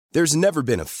There's never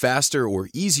been a faster or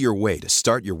easier way to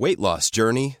start your weight loss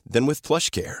journey than with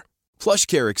PlushCare.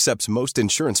 PlushCare accepts most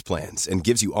insurance plans and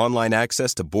gives you online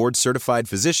access to board-certified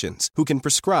physicians who can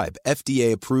prescribe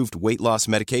FDA-approved weight loss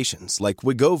medications like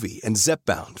Wegovy and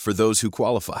Zepbound for those who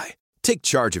qualify. Take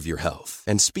charge of your health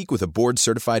and speak with a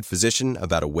board-certified physician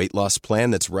about a weight loss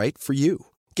plan that's right for you.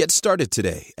 Get started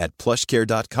today at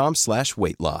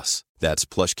plushcare.com/weightloss. That's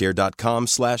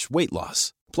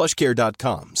plushcare.com/weightloss.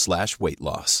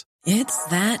 plushcare.com/weightloss. It's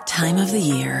that time of the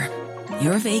year.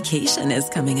 Your vacation is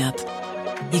coming up.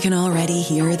 You can already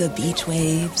hear the beach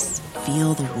waves,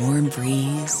 feel the warm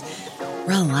breeze,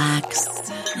 relax,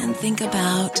 and think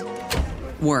about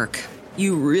work.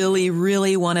 You really,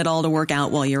 really want it all to work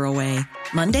out while you're away.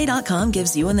 Monday.com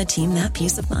gives you and the team that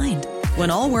peace of mind. When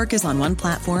all work is on one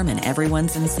platform and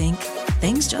everyone's in sync,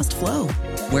 things just flow.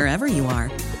 Wherever you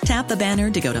are, tap the banner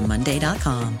to go to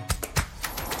Monday.com.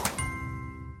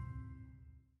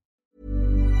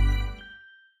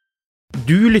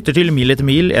 Du lytter til Mil etter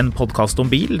mil, en podcast om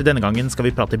bil. Denne gangen skal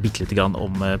vi prate bitte litt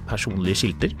om personlige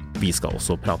skilter. Vi skal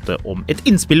også prate om et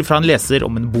innspill fra en leser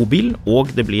om en bobil,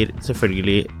 og det blir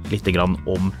selvfølgelig litt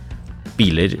om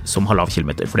biler som har lav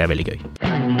kilometer, for det veldig gøy.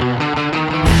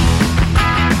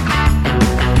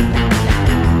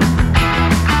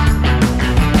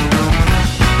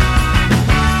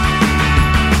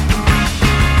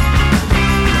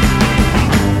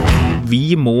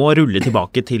 Vi må rulle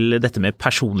tilbake til dette med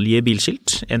personlige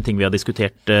bilskilt, en ting vi har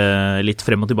diskutert litt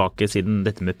frem og tilbake siden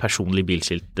dette med personlige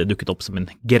bilskilt dukket opp som en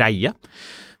greie.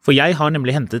 For jeg har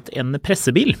nemlig hentet en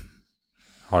pressebil.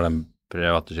 Har den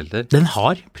private skilter? Den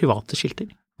har private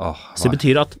skilter. Så det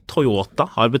betyr at Toyota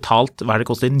har betalt, hva det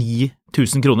koster,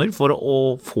 9.000 kroner for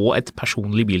å få et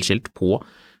personlig bilskilt på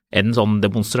en sånn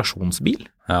demonstrasjonsbil.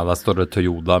 Ja, da står det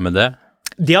Toyota med det.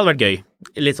 Det hadde vært gøy.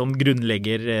 Litt sånn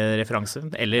grunnleggerreferanse.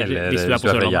 Eller hvis du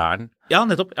på Sørlandet. Ja,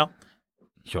 nettopp, ja.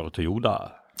 Kjører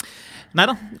Toyota.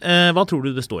 Neida, hva tror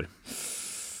du det står?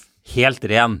 Helt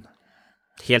ren.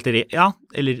 Helt ren, ja.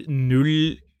 Eller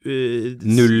null...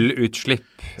 Null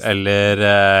utslipp. Eller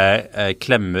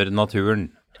klemmer naturen.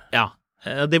 Ja,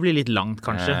 det blir litt langt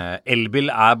kanskje.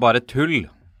 Elbil bare tull.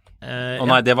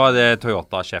 Nei, det var det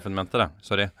Toyota-sjefen mente det.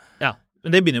 Sorry. Ja. Men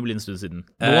det begynner å bli en stund siden.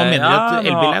 Nå mener de at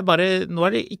elbil nå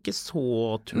det ikke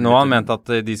så tullete. Nå har han ment at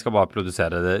de skal bare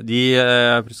produsere det. De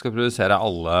skal produsere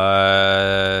alle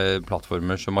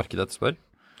plattformer som markedet etterspør.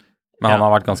 Men han har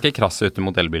vært ganske krass ute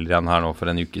mot elbiler igjen her nå for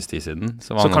en ukes tid siden.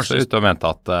 Så var han også ute og mente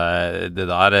at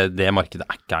det markedet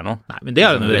ikke her nå. Nei, men det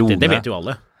jo rett, det vet jo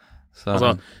alle.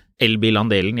 Altså,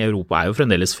 elbilandelen i Europa jo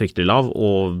fremdeles fryktelig lav,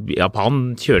 og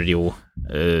Japan kjører jo...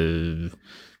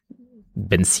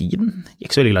 bensin? Jeg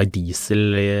ikke så veldig glad i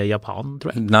diesel i Japan,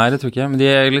 tror jeg. Nei, det tror ikke jeg, men de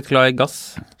litt glad i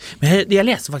gass. Men jeg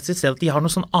leser faktisk et sted at de har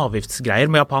noen sånne avgiftsgreier,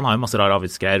 men Japan har jo masse rare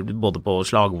avgiftsgreier, både på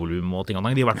slagvolum og ting og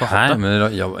ting. De har i hvert fall hatt det.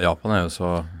 Men Japan jo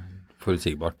så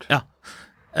forutsigbart. Ja.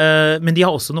 Men de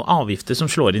har også noen avgifter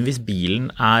som slår inn hvis bilen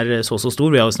så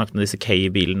stor. Vi har jo snakket om disse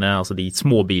K-bilene, altså de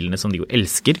småbilene som de jo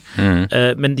elsker.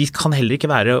 Men de kan heller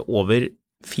ikke være over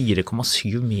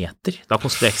 4,7 meter. Da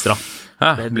koster det ekstra.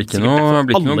 Ja, det blir ikke noe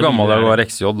gammel det var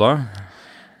XJ da.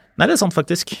 Nei, det sant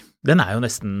faktisk. Den jo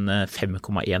nesten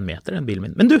 5,1 meter, den bilen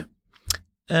min. Men du,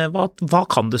 hva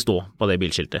kan det stå på det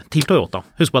bilskiltet? Til Toyota.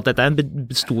 Husk på at dette en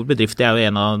stor bedrift. Det jo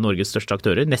en av Norges største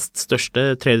aktører. Nest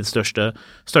største, tredje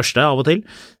største av og til.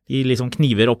 De liksom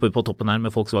kniver oppe på toppen her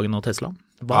med Volkswagen og Tesla.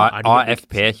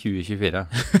 AFP 2024.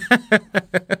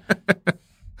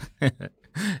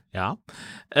 Ja.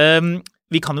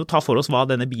 Vi kan jo ta for oss hva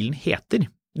denne bilen heter.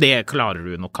 Det klarer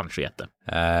du nok kanskje å gjette.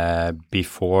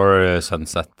 Before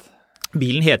Sunset.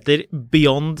 Bilen heter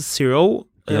Beyond Zero.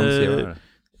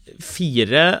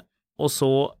 4 og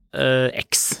så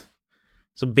X.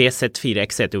 Så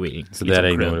BZ4X heter jo bilen. Så det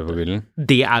regneordet på bilen?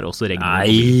 Det også regneordet på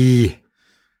bilen.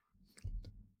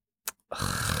 Nei!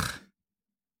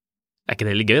 Ikke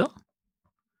det litt gøy da?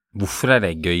 Hvorfor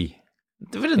det gøy?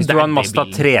 Hvis du har en Mazda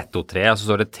 323, så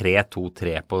står det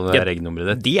 323 på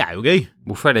regnenummeret ditt. Det jo gøy.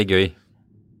 Hvorfor det gøy?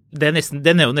 Den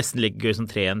jo nesten like gøy som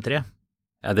 313.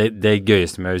 Ja, det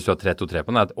gøyeste med hvis du har 323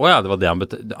 på den at, det var det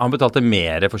han betalte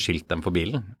mer for skilt enn for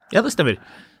bilen. Ja, det stemmer.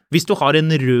 Hvis du har en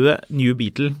rød New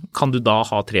Beetle, kan du da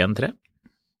ha 313?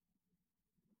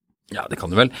 Ja, det kan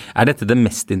du vel. Dette det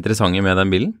mest interessante med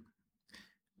den bilen?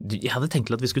 Jeg hadde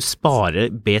tenkt at vi skulle spare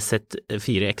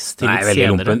BZ4X til litt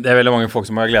senere. Det veldig mange folk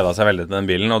som har gledet seg veldig til den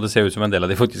bilen, og det ser ut som en del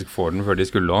av de faktisk får den før de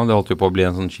skulle også. Det holdt jo på å bli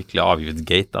en sånn skikkelig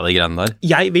avgiftsgate av de greiene der.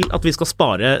 Jeg vil at vi skal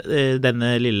spare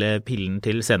denne lille pillen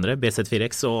til senere,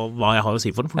 BZ4X, og hva jeg har å si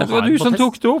for den. For det var du som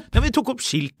tok det opp. Ja, vi tok opp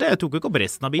skiltet. Jeg tok ikke opp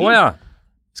resten av bilen.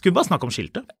 Skulle vi bare snakke om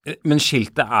skiltet? Men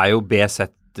skiltet jo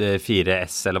BZ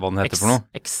Z4S, eller hva den heter for noe.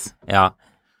 X. Ja.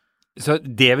 Så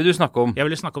det vil du snakke om? Jeg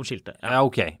vil snakke om skiltet. Ja,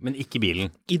 ok, men ikke bilen.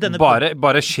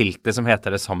 Bare skiltet som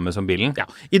heter det samme som bilen? Ja.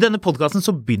 I denne podcasten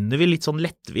så begynner vi litt sånn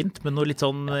lettvint, med noe litt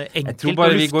sånn enkelt og luftig. Jeg tror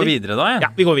bare vi går videre da, Ja,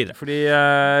 vi går videre. Fordi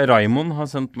Raimond har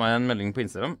sendt meg en melding på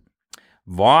Instagram.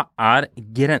 Hva er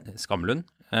Skamlund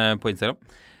på Instagram.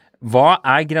 Hva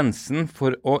er grensen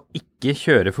for å ikke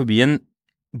kjøre forbi en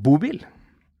bobil?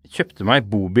 Kjøpte meg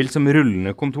bobil som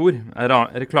rullende kontor, er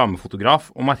reklamefotograf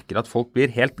og merker at folk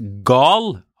blir helt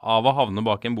gal av å havne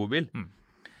bak en bobil.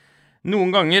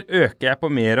 Noen ganger øker jeg på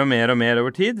mer og mer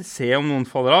over tid, se om noen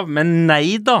faller av, men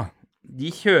nei da, de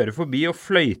kjører forbi og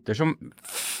fløyter som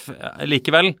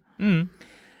likevel.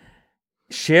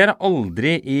 Skjer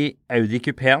aldri i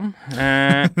Audi-kupéen,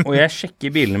 og jeg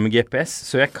sjekker bilene med GPS,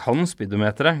 så jeg kan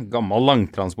speedometeret, gammel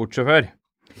langtransportsjåfør.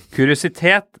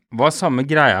 Kuriositet var samme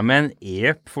greia med en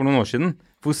E-up for noen år siden.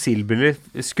 Fossilbiler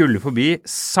skulle forbi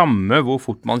samme hvor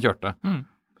fort man kjørte.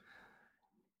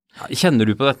 Kjenner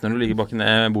du på dette når du ligger bak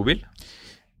en bobil?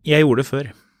 Jeg gjorde det før.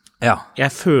 Ja.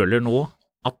 Jeg føler nå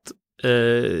at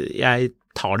jeg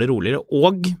tar det roligere,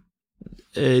 og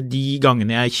de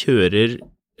gangene jeg kjører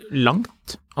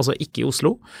langt, altså ikke i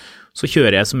Oslo, så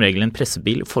kjører jeg som regel en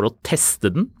pressebil for å teste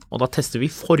den, og da tester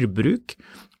vi forbruk,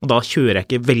 og da kjører jeg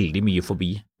ikke veldig mye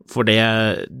forbi. For det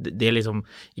er liksom,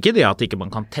 ikke det at ikke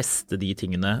man kan teste de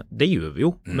tingene, det gjør vi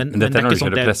jo. Men dette det er når ikke du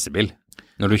kjører pressebil.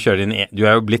 Når du kjører inn du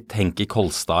er jo blitt Henki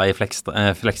Kolstad i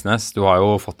Fleksnes. Du har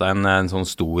jo fått deg en sånn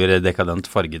stor, dekadent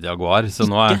farget Jaguar. Så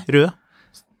nå ikke rød.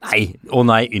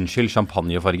 Nei, unnskyld,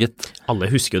 champagnefarget. Alle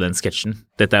husker jo den sketsjen.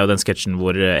 Dette er jo den sketsjen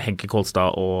hvor Henki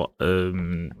Kolstad og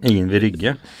Ingen vil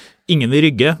rygge. Ingen vil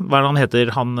rygge. Hva er det han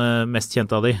heter, han mest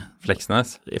kjente av de?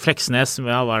 Fleksnes,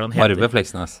 ja, hva er det han heter? Arve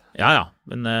Fleksnes. Ja,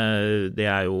 men det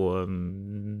er jo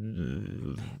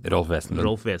Rolf Wesenlund.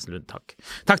 Rolf Wesenlund, takk.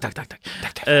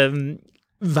 Takk.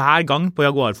 Hver gang på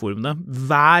Jaguar-forumene,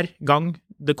 hver gang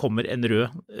det kommer en rød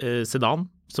sedan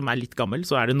som er litt gammel,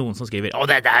 så er det noen som skriver «Å,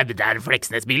 det er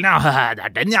Fleksnes-bilen, ja, det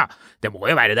er den, ja, det må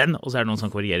jo være den», og så er det noen som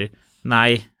korrigerer.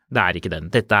 Nei, det er ikke den.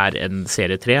 Dette er en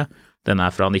serie 3, den er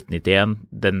fra 1991,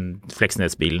 den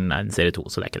Fleksnes-bilen er en serie 2,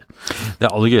 så det er ikke det. Det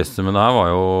aller gøyeste med det her var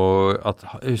jo at,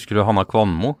 husker du Hanna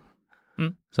Kvanmo,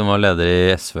 som var leder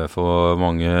i SV for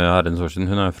mange herrens år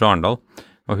siden, hun er jo fra Arendal.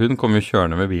 Og hun kom jo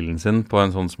kjørende med bilen sin på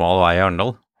en sånn smal vei i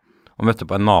Arendal, og møtte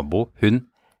på en nabo hun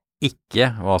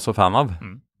ikke var så fan av.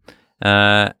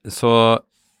 Altså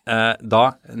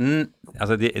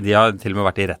de har til og med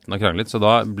vært i retten og kranglet, så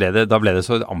da ble det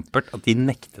så ampert at de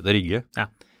nektet å rygge. Ja.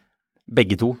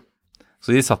 Begge to.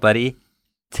 Så de satt der i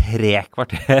 3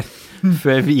 kvarter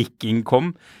før Viking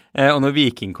kom. Og når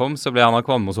Viking kom, så ble Hanna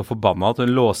Kvanmo så forbannet at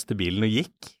hun låste bilen og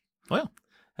gikk. Åja.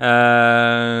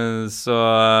 Så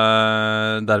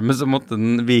dermed så måtte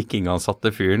den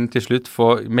vikingansatte fyren til slutt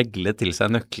få megle til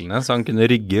seg nøklene så han kunne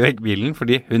rygge vekk bilen,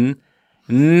 fordi hun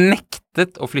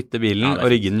nektet å flytte bilen og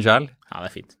rygge den selv. Ja,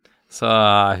 det er fint. Så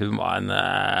hun var en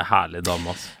herlig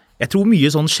dame, altså. Jeg tror mye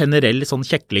sånn generell sånn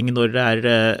kjekling når det er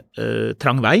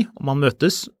trang vei og man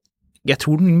møtes. Jeg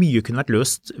tror mye kunne vært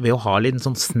løst ved å ha litt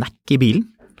sånn snack i bilen.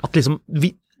 At liksom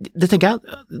det tenker jeg,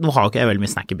 nå har ikke jeg veldig mye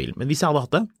snack i bilen, men hvis jeg hadde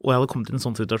hatt det, og jeg hadde kommet i en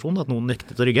sånn situasjon at noen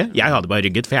nektet å rygge, jeg hadde bare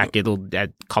rygget, for jeg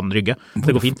kan rygge,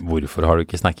 det går fint. Hvorfor har du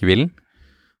ikke snack i bilen?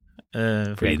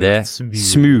 Fordi det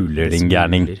smuler din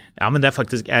gjerning. Ja, men det er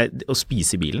faktisk, å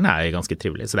spise i bilen er ganske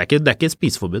trivelig, så det er ikke et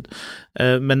spiseforbud.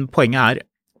 Men poenget er,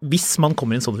 hvis man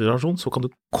kommer i en sånn situasjon, så kan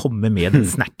du komme med den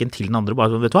snacken til den andre,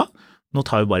 bare sånn, vet du hva? Nå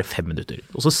tar vi bare 5 minutter,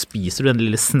 og så spiser du den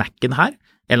lille snacken her,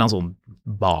 eller en sånn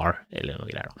bar, eller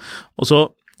noe greier da. Og så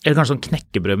eller kanskje sånn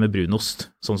knekkebrød med brunost,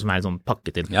 sånn som er sånn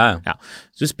pakket inn. Ja.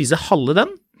 Så du spiser halve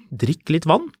den, drikk litt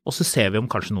vann, og så ser vi om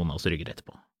kanskje noen av oss rygger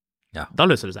etterpå. Ja. Da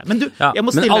løser det seg. Men du, jeg må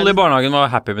stille... Men alle i barnehagen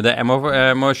var happy med det. Jeg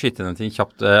må skyte inn en ting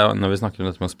kjapt når vi snakker om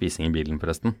dette med spising i bilen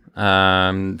forresten.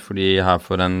 Fordi her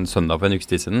for en søndag for en ukes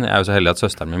tid siden, jeg er jo så heldig at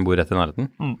søsteren min bor rett i nærheten.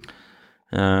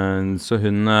 Så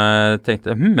hun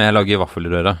tenkte, jeg lager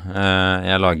vaffelrøre.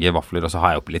 Jeg lager vafler, og så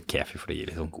har jeg oppi litt kefir for å gi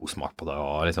litt sånn god smak på det.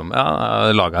 Og liksom,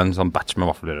 jeg laget en sånn batch med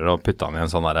vaffelrøre og puttet den i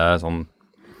en sånn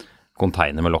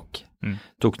container med lokk.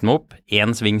 Tok den opp,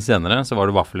 1 sving senere, så var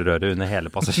det vaffelrøre under hele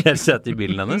passasjersetet i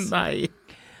bilen hennes. Nei.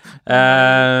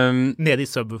 Nede i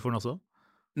subwooferen også?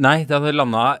 Nei, det hadde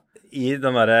landet i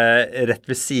den der rett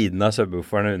ved siden av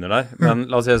subwooferen under der. Men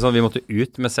la oss si det sånn, vi måtte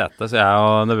ut med setet, så jeg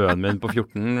og nevøen min på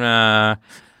 14,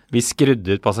 vi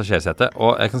skrudde ut passasjersetet,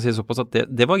 og jeg kan si såpass at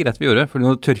det var greit vi gjorde, for hun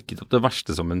hadde tørket opp det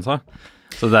verste som hun sa.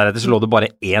 Så deretter så lå det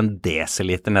bare 1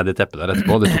 desiliter ned i teppet der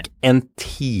etterpå, og det tok 1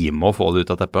 time å få det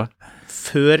ut av teppet.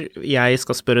 Før jeg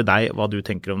skal spørre deg hva du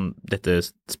tenker om dette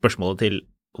spørsmålet til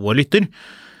vår lytter,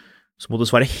 så må du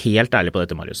svare helt ærlig på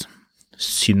dette, Marius.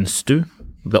 Syns du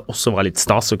det også var litt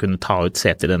stas å kunne ta ut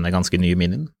setet i denne ganske nye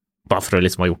minien? Bare for å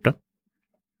liksom ha gjort det?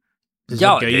 Det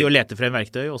er så gøy å lete frem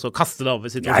verktøy, og så kaste det over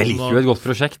situasjonen. Jeg liker jo et godt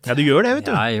prosjekt. Ja, du gjør det, vet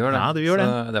du. Ja, jeg gjør det. Ja, du gjør det.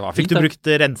 Det var fint, fikk du brukt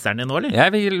renseren din nå, eller?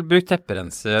 Jeg fikk brukt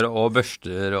tepperenser og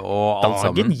børster og alt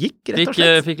sammen. Dagen gikk, rett og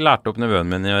slett. Fikk lært opp nevøen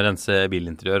min i å rense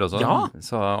bilinteriør også. Ja.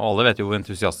 Så alle vet jo hvor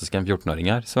entusiastisk en 14-åring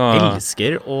er. Så.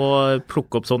 Elsker å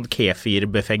plukke opp sånn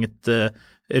kefirbefengt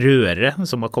røre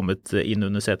som har kommet inn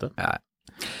under setet. Ja.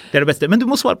 Det er det beste. Men du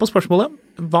må svare på spørsmålet.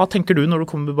 Hva tenker du når du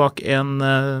kommer bak en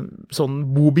sånn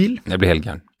bobil? Jeg blir helt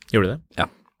gæren. Gjør du det? Ja.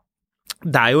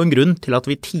 Det er jo en grunn til at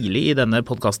vi tidlig i denne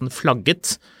podcasten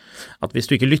flagget at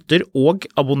hvis du ikke lytter og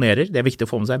abonnerer, det er viktig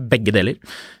å få med seg begge deler,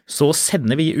 så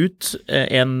sender vi ut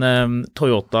en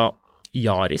Toyota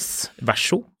Yaris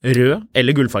Verso, rød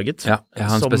eller gullfarget. Ja,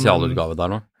 jeg har en spesialutgave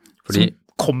der nå. Som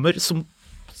kommer som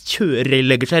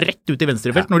legger seg rett ut i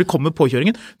venstrefelt når de kommer på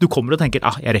kjøringen. Du kommer og tenker,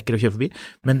 jeg rekker å kjøre forbi.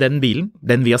 Men den bilen,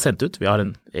 den vi har sendt ut, vi har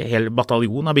en hel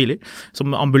bataljon av biler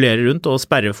som ambulerer rundt og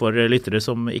sperrer for lyttere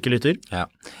som ikke lytter. Ja,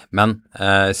 men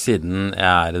siden jeg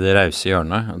er i det rause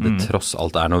hjørnet, og det tross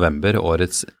alt er november,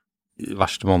 årets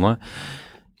verste måned,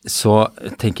 så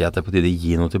tenker jeg at det er på tide å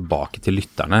gi noe tilbake til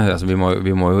lytterne. Altså, vi må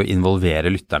jo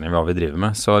involvere lytterne i hva vi driver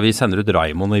med. Så vi sender ut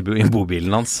Raimond i bobilen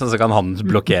hans, så kan han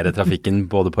blokkere trafikken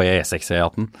både på E6 og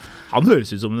E18. Han høres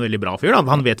ut som en veldig bra fyr, da.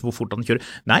 Han vet hvor fort han kjører.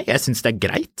 Nei, jeg synes det er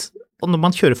greit. Og når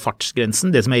man kjører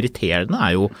fartsgrensen, det som er irriterende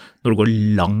er jo når det går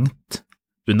langt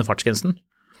under fartsgrensen.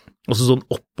 Også sånn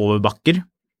oppoverbakker,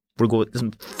 hvor det går liksom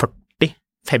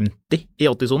 40-50 i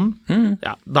 80-sonen.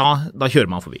 Ja, da kjører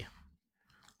man forbi.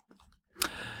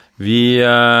 Vi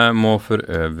må for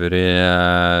øvrig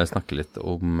snakke litt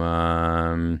om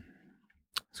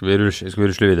Skal vi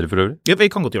rusle videre for øvrig? Ja,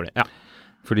 vi kan godt gjøre det, ja.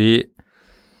 Fordi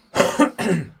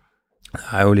det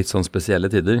er jo litt sånn spesielle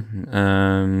tider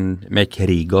med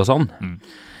krig og sånn.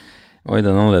 Og i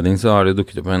den anledning så har det jo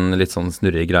dukket opp en litt sånn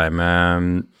snurrig greie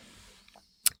med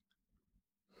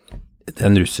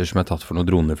en russer som er tatt for noe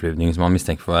droneflyvning som han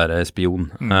mistenker for å være spion.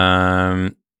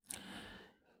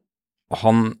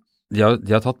 De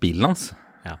har tatt bilen hans.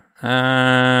 Ja.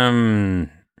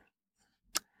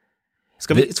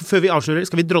 Før vi avslører,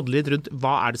 skal vi drodle litt rundt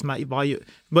hva er det som er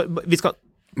vi skal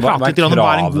prate litt om hva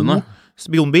er en god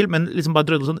spionbil, men liksom bare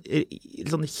drodle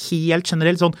sånn helt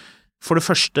generelt sånn, for det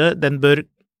første, den bør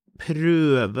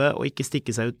prøve å ikke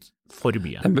stikke seg ut for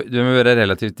mye. Du må være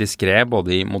relativt diskret,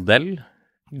 både i modell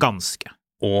ganske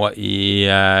og i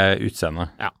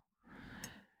utseende. Ja,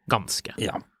 ganske.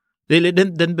 Ja.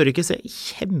 Den bør ikke se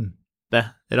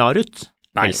kjemperar ut,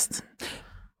 helst.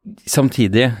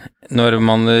 Samtidig, når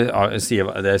man sier,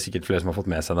 det er sikkert flere som har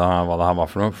fått med seg da, hva det her var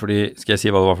for noe, fordi, skal jeg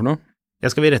si hva det var for noe? Ja,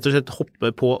 skal vi rett og slett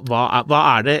hoppe på, hva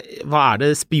er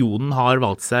det spionen har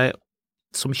valgt seg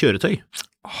som kjøretøy?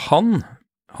 Han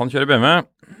kjører BMW.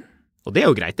 Og det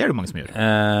er jo greit, det er det mange som gjør.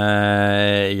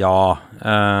 Ja,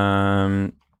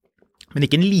 men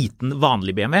ikke en liten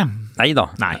vanlig BMW? Neida.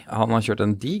 Nei. Han har kjørt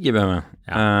en diger BMW.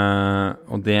 Ja.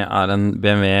 Og det er en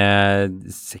BMW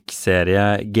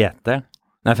 6-serie GT.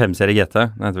 Nei, 5-serie GT.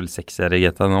 Den heter vel 6-serie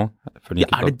GT nå. Ja,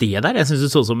 er det det der? Jeg synes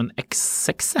det så som en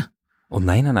X6, jeg.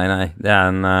 Nei. Det er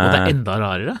en... Og det er enda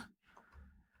rarere?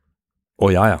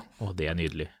 Ja. Det er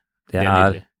nydelig. Det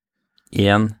er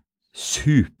en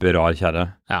superrar kjære.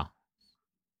 Ja.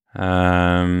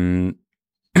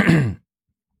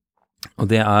 Og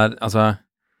det er, altså,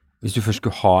 hvis du først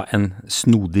skulle ha en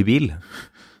snodig bil,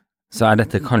 så er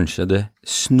dette kanskje det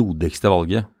snodigste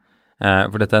valget.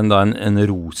 For dette er da en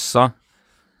rosa,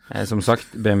 som sagt,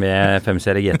 BMW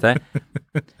 5-serie GT,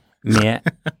 med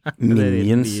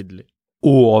minions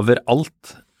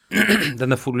overalt.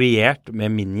 Den er foliert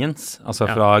med minions, altså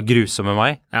fra grusomme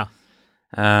meg. Ja.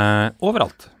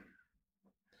 Overalt.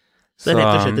 Så det er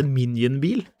rett og slett en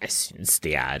Minion-bil. Jeg synes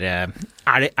det er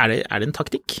det en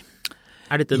taktikk?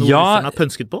 Er dette noe russerne har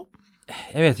pønsket på?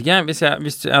 Jeg vet ikke. Hvis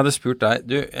jeg hadde spurt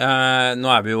deg, nå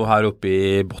er vi jo her oppe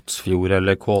i Båtsfjord,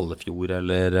 eller Kålefjord,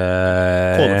 eller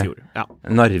Kålefjord, ja.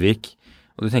 Narvik,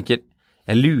 og du tenker,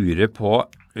 jeg lurer på,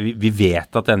 vi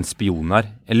vet at det er en spion her,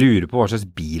 jeg lurer på hva slags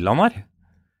bil han har.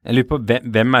 Jeg lurer på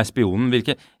hvem er spionen,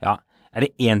 er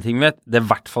det en ting vi vet, det er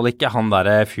i hvert fall ikke han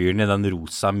der fyren i den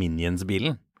rosa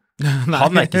Minions-bilen.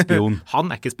 Han er ikke spion.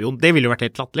 Han er ikke spion, det ville jo vært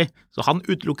helt latterlig, så han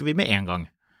utelukker vi med en gang.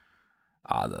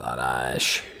 Ja, det der er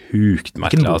sjukt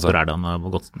merkelig. Hvilken motor er det han har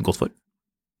gått for?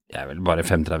 Jeg er vel bare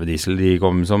 530 diesel de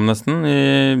kom som nesten.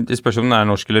 De spørs om det er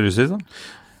norsk eller russisk, da.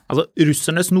 Altså,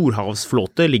 russernes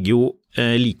nordhavsflåte ligger jo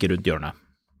like rundt hjørnet.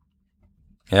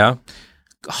 Ja.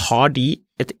 Har de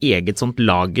et eget sånt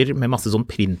lager med masse sånn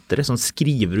printere som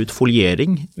skriver ut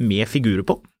foliering med figurer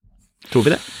på? Tror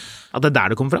vi det? At det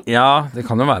der det kommer fra? Ja, det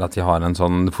kan jo være at de har en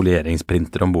sånn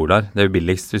folieringsprinter ombord der. Det jo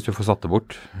billigst hvis du får satt det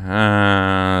bort.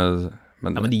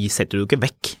 Men de setter du jo ikke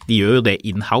vekk. De gjør jo det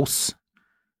in-house.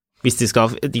 Hvis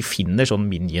de finner sånn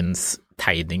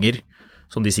Minions-tegninger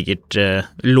som de sikkert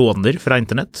låner fra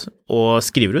internett og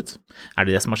skriver ut.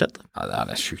 Det som har skjedd? Ja,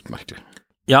 det sjukt merkelig.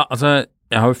 Ja, altså,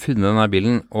 jeg har jo funnet denne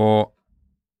bilen, og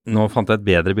nå fant jeg et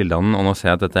bedre bilde av den, og nå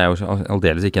ser jeg at dette jo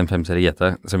aldeles ikke en 5-serie GT,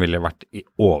 som ville vært i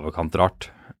overkant rart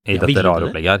i dette rare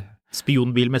opplegget her.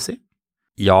 Spionbilmessig?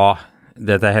 Ja,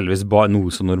 dette heldigvis bare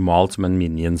noe så normalt som en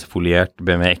Minions-foliert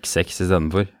BMW X6 i stedet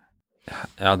for.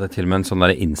 Ja, det til og med en sånn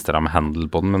der Instagram-handle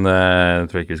på den, men det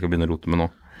tror jeg ikke vi skal begynne å rote med nå.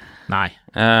 Nei.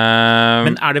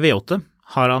 Men det V8?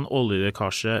 Har han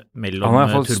oljelekkasje mellom turboene? Han har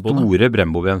i hvert fall store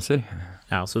Brembo-bremser.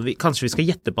 Ja, så kanskje vi skal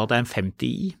gjette på at det en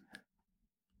 50i?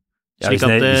 Ja, hvis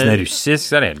den russisk,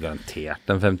 så det helt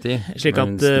garantert en 50. Slik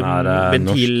at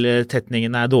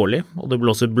ventiltetningen dårlig, og det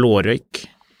blåser blårøyk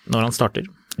når han starter.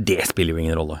 Det spiller jo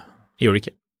ingen rolle. Gjør det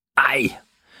ikke? Nei!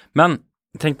 Men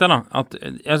tenk deg da, at,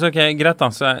 ok, greit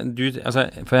da,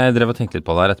 for jeg drev og tenkte litt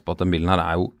på det her etterpå, at den bilen her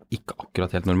jo ikke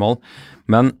akkurat helt normal,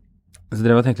 men så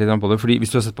drev jeg og tenkte litt på det, fordi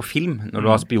hvis du har sett på film, når du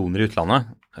har spioner i utlandet,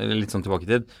 litt sånn tilbake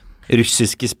i tid,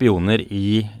 russiske spioner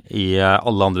i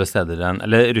alle andre steder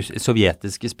eller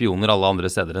sovjetiske spioner alle andre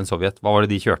steder enn Sovjet, hva var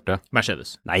det de kjørte?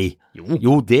 Mercedes. Nei,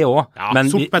 jo det også. Ja, men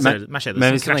hvis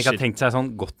man ikke har tenkt seg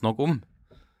sånn godt nok om,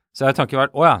 så har tanken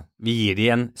vært, vi gir de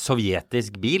en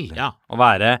sovjetisk bil, og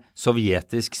være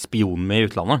sovjetisk spion med i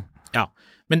utlandet. Ja,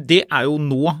 men det jo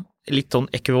nå litt sånn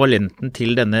ekvivalenten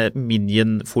til denne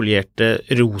Minion-folierte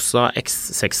rosa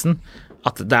X6-en,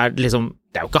 at det liksom,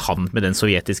 det jo ikke han med den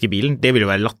sovjetiske bilen, det ville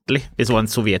jo være latterlig hvis det var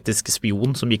en sovjetisk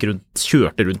spion som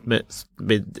kjørte rundt med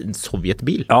en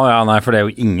sovjetbil. Ja, nei, for det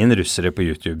jo ingen russere på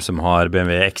YouTube som har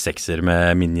BMW X6-er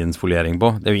med Minions-foliering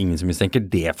på. Det jo ingen som mistenker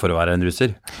det for å være en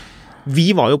russer.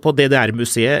 Vi var jo på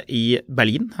DDR-museet i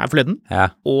Berlin her forleden,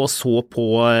 og så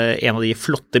på en av de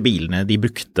flotte bilene de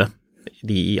brukte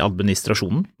i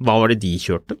administrasjonen. Hva var det de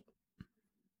kjørte?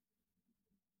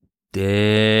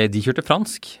 De kjørte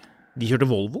fransk. De kjørte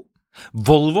Volvo.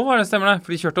 Volvo var det, stemmer det,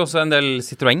 for de kjørte også en del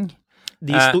Citroën.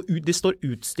 De står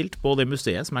utstilt på det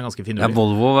museet, som ganske finurlig. Ja,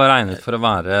 Volvo var regnet for å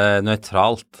være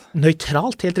nøytralt.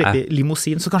 Nøytralt, helt riktig.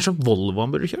 Limousin, så kanskje Volvo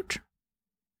han burde kjørt?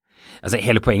 Altså,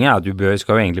 hele poenget at du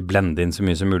skal jo egentlig blende inn så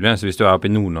mye som mulig, så hvis du oppe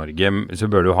i Nord-Norge, så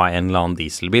bør du ha en eller annen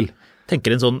dieselbil.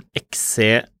 Tenker en sånn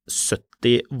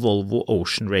XC70 Volvo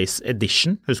Ocean Race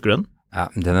Edition, husker du den? Ja,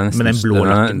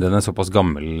 den såpass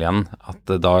gammel igjen,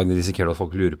 at da risikerer du at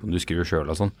folk lurer på om du skriver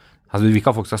selv og sånn. Altså, du vil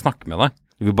ikke at folk skal snakke med deg.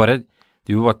 Du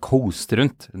vil bare coaste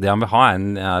rundt. Det han vil ha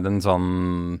en sånn...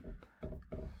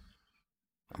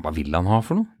 Hva vil han ha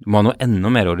for noe? Du må ha noe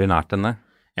enda mer ordinært enn det.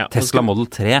 Ja, Tesla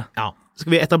Model 3. Ja,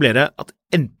 skal vi etablere at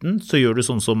enten så gjør du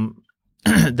sånn som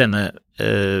denne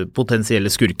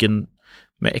potensielle skurken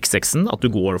med X6-en, at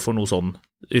du går for noe sånn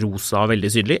rosa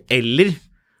veldig sydelig, eller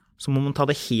så må man ta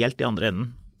det helt i andre enden.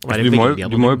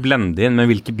 Du må jo blende inn, men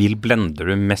hvilke bil blender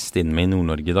du mest inn med i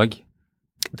Nord-Norge i dag?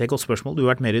 Det et godt spørsmål, du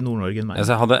har vært mer i Nord-Norge enn meg.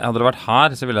 Altså, hadde det vært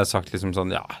her, så ville jeg sagt liksom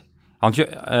sånn,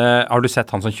 har du sett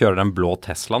han som kjører den blå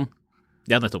Teslaen?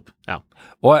 Ja, nettopp, ja.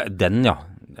 Og den,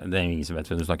 det ingen som vet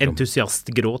hvem du snakker om.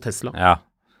 Entusiastgrå Tesla. Ja,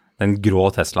 den grå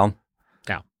Teslaen.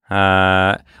 Ja.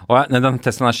 Den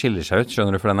Teslaen skiller seg ut,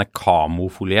 skjønner du, for den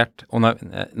kamofoliert.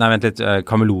 Vent litt,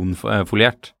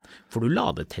 kameleonfoliert. Får du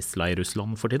lade Tesla i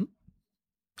Russland for tiden?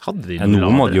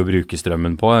 Noen må de jo bruke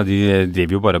strømmen på. De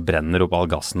driver jo bare og brenner opp all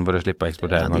gassen for å slippe å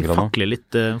eksportere noe. De fakler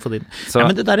litt for tiden.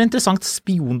 Men det der interessant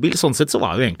spionbil. Sånn sett så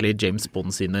var jo egentlig James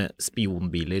Bond sine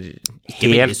spionbiler ikke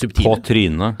veldig subtile. Helt på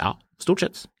trynet. Ja, stort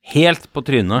sett. Helt på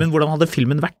trynet. Men hvordan hadde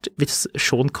filmen vært hvis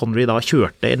Sean Connery da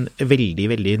kjørte en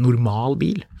veldig, veldig normal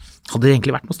bil? Hadde det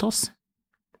egentlig vært noe stas?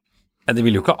 Det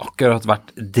ville jo ikke akkurat vært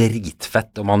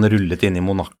dritfett om han rullet inn i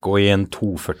Monaco i en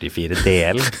 244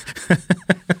 DL.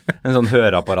 En sånn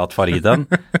høreapparatfar i den.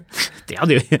 Det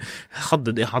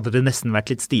hadde det nesten vært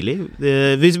litt stilig.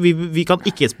 Vi kan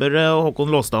ikke spørre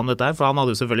Håkon Låsdal dette her, for han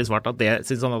hadde jo selvfølgelig svart at det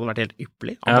synes han hadde vært helt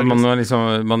yppelig.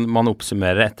 Man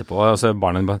oppsummerer etterpå, og så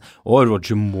barnen bare,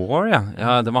 Roger Moore,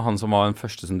 ja, det var han som var den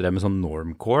første som drev med sånn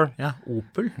normcore. Ja,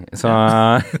 Opel. Så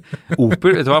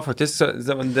Opel, det var faktisk,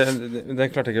 det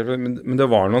klarte jeg ikke, men det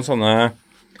var noen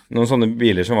sånne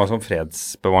biler som var sånn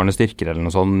fredsbevarende styrker eller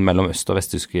noe sånn mellom øst- og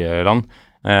vesttyskland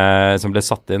som ble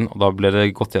satt inn, og da ble det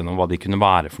gått gjennom hva de kunne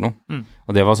være for noe.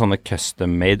 Og det var sånne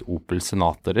custom-made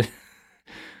Opel-senatorer.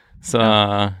 Så,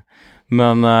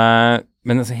 men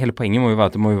altså, hele poenget må jo være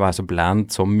at det må jo være så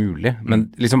bland som mulig. Men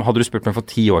liksom, hadde du spurt meg for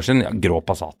 10 år siden, grå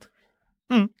Passat.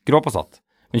 Grå Passat.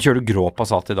 Men kjører du grå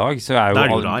Passat i dag, så jo det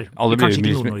jo rar. Kanskje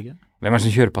ikke Nord-Norge. Hvem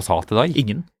som kjører Passat i dag?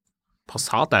 Ingen.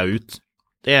 Passat jo ut.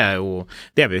 Det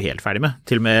er vi jo helt ferdig med.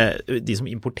 Til og med de som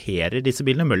importerer disse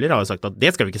bilene, Møller, har jo sagt at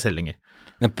det skal vi ikke selge lenger.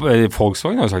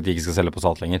 Volkswagen har jo sagt at de ikke skal selge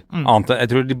Passat lenger. Jeg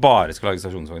tror de bare skal lage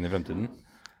stasjonsvogn i fremtiden.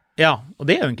 Ja, og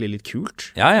det jo egentlig litt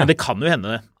kult. Ja. Men det kan jo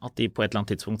hende at de på et eller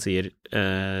annet tidspunkt sier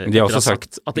de har også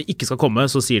sagt at det ikke skal komme,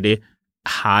 så sier de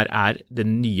her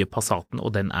den nye Passaten,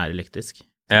 og den elektrisk.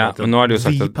 Ja, men nå har de jo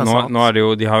sagt at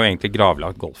de har jo egentlig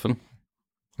gravlagt Golfen.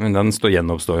 Men den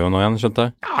gjenoppstår jo nå igjen, skjønte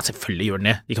jeg? Ja, selvfølgelig gjør den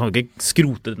det. De kan jo ikke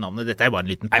skrote det navnet. Dette jo bare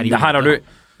en liten periode.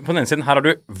 På den ene siden, her har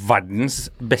du verdens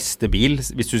beste bil,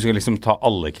 hvis du skal liksom ta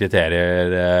alle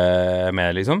kriterier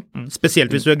med, liksom.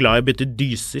 Spesielt hvis du glad i å bytte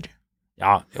dyser.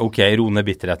 Ja, ok, ro ned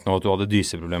bitterheten nå at du hadde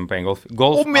dyseproblemer på en Golf.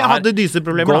 Om jeg hadde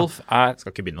dyseproblemer, Golf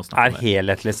skal ikke begynne å snakke om det.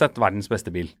 Helhetlig sett verdens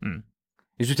beste bil.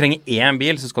 Hvis du trenger én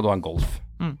bil, så skal du ha en Golf.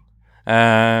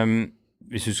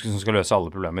 Hvis du skal løse alle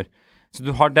problemer. Så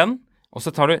du har den, og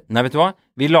så tar du, nei vet du hva,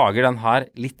 vi lager den her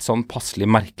litt sånn passelig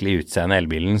merkelig utseende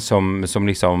elbilen som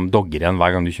liksom dogger igjen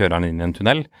hver gang du kjører den inn i en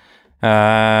tunnel.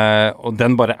 Og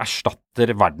den bare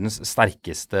erstatter verdens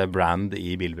sterkeste brand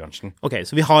i bilbransjen. Ok,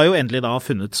 så vi har jo endelig da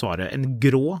funnet svaret. En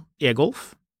grå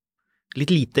e-Golf.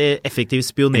 Litt lite effektiv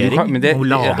spionering. Men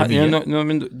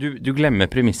du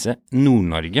glemmer premisset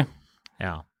Nord-Norge.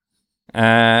 Ja.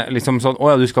 Liksom sånn,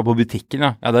 åja, du skal på butikken,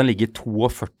 ja. Ja, den ligger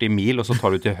 42 mil, og så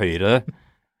tar du til høyre.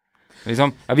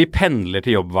 Liksom, ja, vi pendler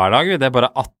til jobb hver dag, det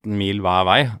bare 18 mil hver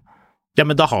vei. Ja,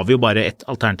 men da har vi jo bare ett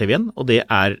alternativ igjen, og det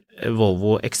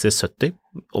Volvo XC70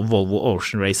 og Volvo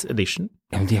Ocean Race Edition.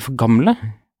 Ja, men de for gamle.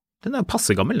 Den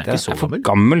passe gammel, den ikke så gammel.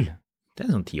 Gammel. Det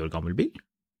en sånn 10 år gammel bil.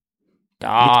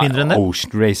 Ja, litt mindre enn det.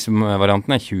 Ocean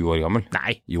Race-varianten 20 år gammel.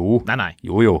 Nei. Jo. Nei.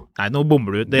 Jo. Nei, nå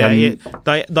bomber du.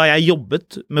 Da jeg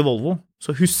jobbet med Volvo,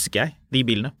 så husker jeg de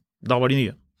bilene. Da var de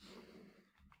nye.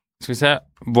 Skal vi se,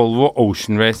 Volvo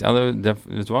Ocean Race, ja,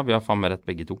 vet du hva, vi har faen meg rett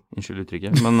begge to, unnskyld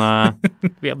uttrykket, men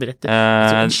vi har rett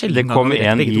det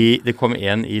kom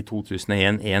en i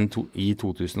 2001, en i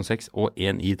 2006 og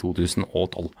en i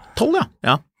 2012. 12,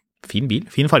 ja. Fin bil,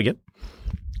 fin farge.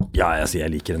 Ja, jeg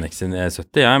liker en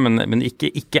XC70, men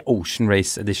ikke Ocean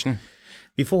Race Edition.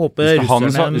 Vi får håpe du skal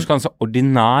ha den så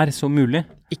ordinær som mulig.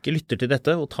 Ikke lytter til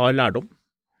dette og tar lærdom.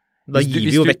 Da gir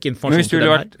vi jo vekk informasjon til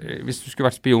den her. Hvis du skulle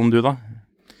vært spion du da,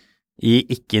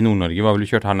 ikke i Nord-Norge, hva ville du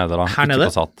kjørt her nede da? Her nede?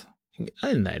 Ikke Passat.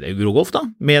 Nei, det jo Grå Golf da,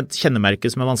 med et kjennemerke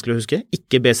som vanskelig å huske.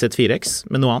 Ikke BZ4X,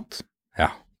 men noe annet.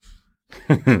 Ja.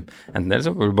 Enten det,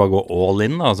 så får du bare gå all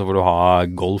in da, så får du ha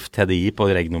Golf TDI på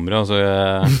regnummeret, og så...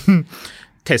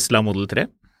 Tesla Model 3?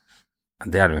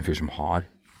 Det det jo en fyr som har.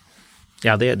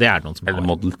 Ja, det noen som har. Eller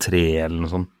Model 3 eller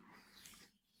noe sånt.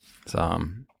 Så...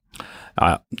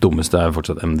 Ja, dummeste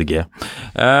fortsatt MDG.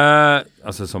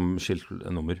 Altså som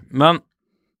skiltnummer. Men...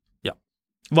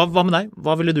 Hva med deg?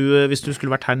 Hva ville du, hvis du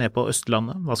skulle vært her nede på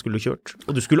Østlandet, hva skulle du kjørt?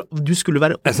 Og du skulle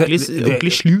være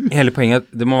ordentlig slu. Hele poenget,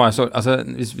 det må være så, altså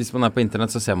hvis man på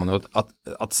internett så ser man jo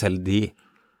at selv de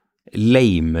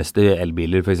lameste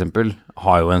elbiler for eksempel,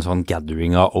 har jo en sånn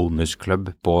gathering av owners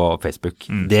club på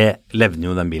Facebook. Det levner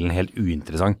jo den bilen helt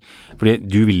uinteressant. Fordi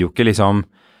du vil jo ikke liksom,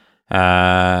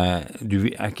 du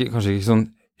kanskje ikke sånn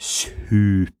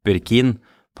superkeen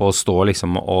på å stå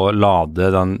liksom og lade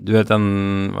den, du vet den,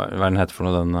 hva den heter for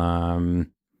noe, den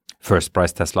First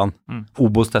Price Teslaen,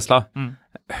 Obos Tesla,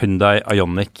 Hyundai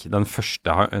Ioniq, den første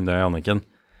Hyundai Ionicen,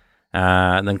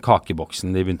 den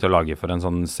kakeboksen de begynte å lage for en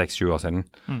sånn 6-7 år siden.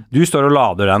 Du står og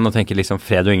lader den og tenker liksom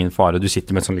fred og ingen fare, du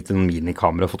sitter med et sånn liten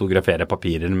minikamera og fotograferer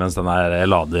papirer mens den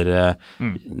lader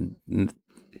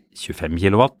 25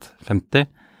 kilowatt,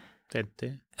 50?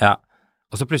 50. Ja,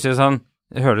 og så plutselig sånn,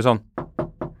 jeg hører det sånn,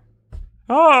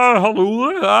 ja, hallo,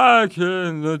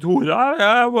 Tore her,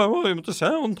 jeg måtte se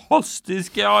den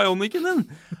fantastiske Ionicen din.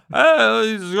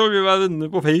 Skal vi være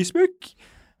venner på Facebook?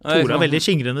 Tore har veldig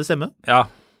skingrende stemme. Ja,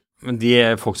 men de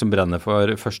folk som brenner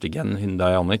for første gen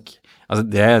Hyundai Ioniq, altså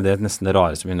det nesten det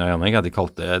rareste med Hyundai Ioniq, at de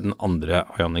kalte den andre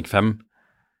Ioniq 5,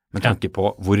 med tanke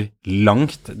på hvor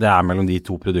langt det mellom de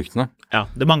to produktene. Ja,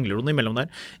 det mangler noe imellom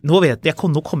der. Nå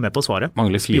kommer jeg på svaret.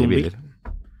 Mangler 4 biler.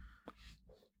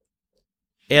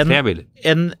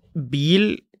 En bil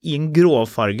i en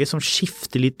gråfarge som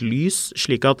skifter litt lys,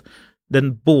 slik at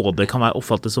den både kan være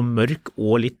oppfattet som mørk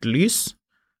og litt lys.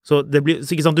 Så det blir,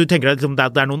 ikke sant, du tenker at liksom,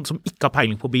 det noen som ikke har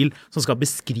peiling på bil, som skal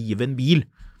beskrive en bil.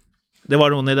 Det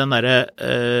var noen i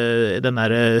den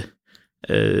der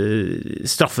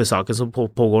straffesaken som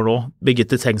pågår nå,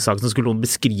 Birgitte Tengs-saken, så skulle noen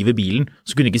beskrive bilen,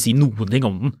 så kunne de ikke si noen ting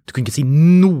om den. Du kunne ikke si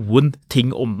noen ting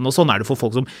om den, og sånn det for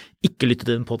folk som ikke lytter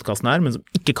til den podcasten her, men som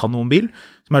ikke kan noe om bil,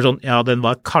 som sånn, ja, den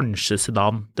var kanskje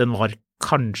sedan, den var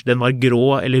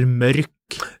grå eller mørk,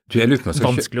 Jeg lurer på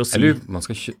man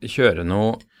skal kjøre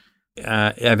noe.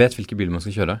 Jeg vet hvilke biler man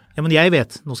skal kjøre. Ja, men jeg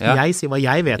vet. Nå skal jeg si hva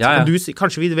jeg vet. Ja.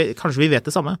 Kanskje vi vet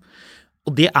det samme.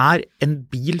 Og det er en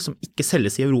bil som ikke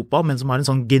selges i Europa, men som har en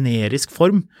sånn generisk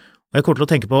form. Og jeg kommer til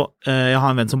å tenke på, jeg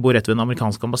har en venn som bor rett ved en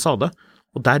amerikansk ambassade,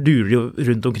 og der durer jo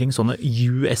rundt omkring sånne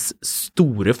US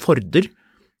store Forder,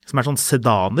 som er sånne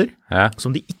sedaner,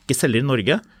 som de ikke selger i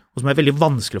Norge, og som er veldig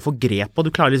vanskelig å få grep på.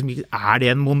 Du klarer liksom ikke, er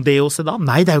det en Mondeo-sedan?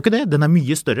 Nei, det er jo ikke det. Den er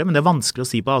mye større, men det er vanskelig å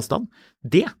si på avstand.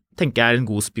 Det tenker jeg er en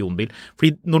god spionbil.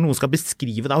 Fordi når noen skal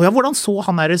beskrive det, hvordan så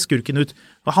han der skurken ut?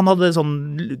 Han hadde sånn,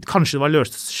 kanskje det var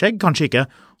løsskjegg, kanskje ikke.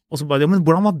 Og så bare, men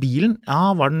hvordan var bilen?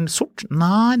 Ja, var den sort?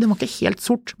 Nei, den var ikke helt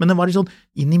sort, men den var litt sånn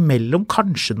innimellom.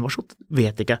 Kanskje den var sort,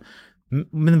 vet ikke.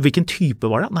 Men hvilken type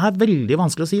var det? Det er veldig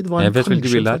vanskelig å si. Det var jeg vet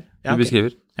hvilken bil det er. Du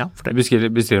beskriver. Ja, du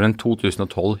beskriver en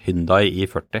 2012 Hyundai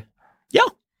i40. Ja,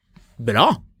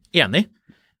 bra. Enig.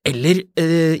 Eller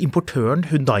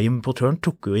Hyundai-importøren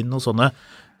tok jo inn noen sånne,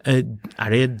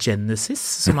 er det Genesis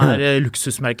som er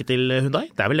luksusmerket til Hyundai?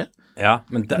 Det er vel det? Ja,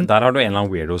 men der har du en eller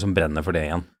annen weirdo som brenner for det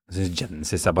igjen. Jeg synes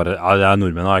Genesis er bare,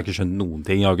 nordmenn har ikke skjønt noen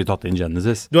ting, jeg har ikke tatt inn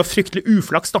Genesis. Du har fryktelig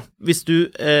uflaks da, hvis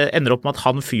du ender opp med at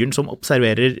han fyren som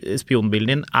observerer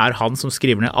spionbilen din, er han som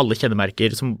skriver ned alle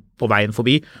kjennemerker som på veien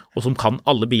forbi, og som kan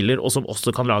alle biler, og som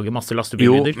også kan lage masse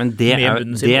lastebillyder med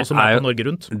munnen sin, og som er på Norge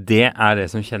rundt. Det er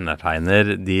det som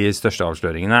kjennetegner de største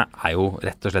avsløringene, er jo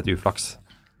rett og slett uflaks.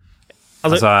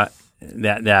 Altså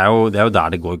det er jo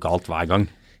der det går galt hver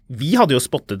gang. Vi hadde jo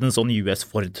spottet en sånn US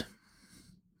Ford,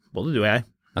 både du og jeg.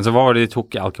 Men så hva var det de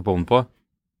tok Al Capone på?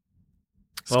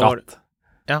 Skatt.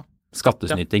 Ja.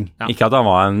 Skattesnyting. Ja. Ikke at han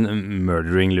var en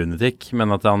murdering lunatic,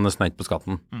 men at han snøyt på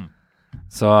skatten.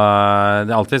 Så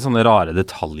det er alltid sånne rare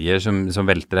detaljer som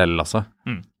velter hele lasset.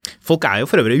 Folk er jo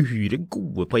for øvrig uhyre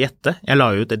gode på å gjette. Jeg la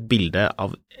ut et bilde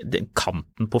av den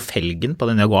kanten på felgen på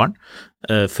den Jaguaren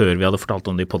før vi hadde fortalt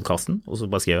om det i podcasten, og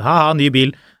så bare skrev haha, ny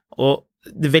bil, og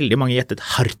det er veldig mange gjettet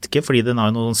Hartke, fordi den har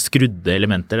jo noen skrudde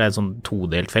elementer, det er en sånn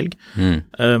todelt felg.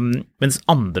 Mens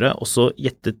andre også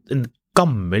gjettet en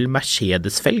gammel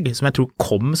Mercedes-felg, som jeg tror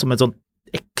kom som et sånn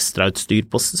ekstrautstyr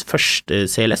på første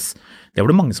CLS. Det var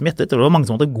det mange som gjettet, det var mange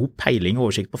som hadde god peiling og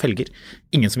oversikt på felger.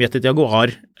 Ingen som gjettet Jaguar,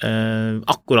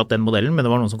 akkurat den modellen, men det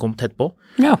var noen som kom tett på.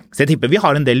 Ja. Så jeg tipper vi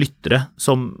har en del lyttere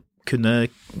som kunne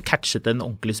catchet en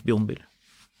ordentlig spionbil.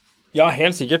 Ja,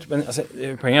 helt sikkert, men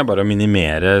poenget er bare å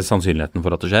minimere sannsynligheten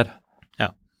for at det skjer. Ja,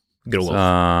 grå golf.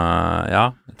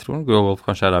 Ja, jeg tror grå golf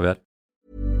kanskje er der vi er.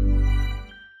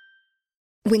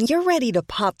 When you're ready to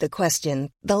pop the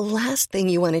question, the last thing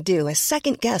you want to do is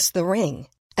second-guess the ring.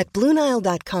 At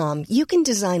BlueNile.com, you can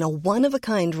design a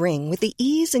one-of-a-kind ring with the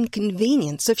ease and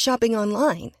convenience of shopping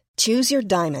online. Choose your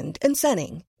diamond and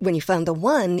setting. When you find the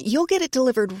one, you'll get it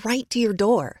delivered right to your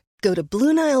door. Go to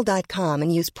BlueNile.com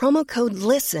and use promo code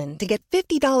LISTEN to get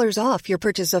 $50 off your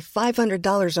purchase of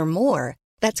 $500 or more.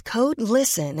 That's code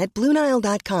LISTEN at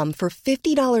BlueNile.com for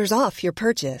 $50 off your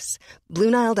purchase.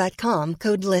 BlueNile.com,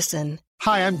 code LISTEN.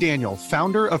 Hi, I'm Daniel,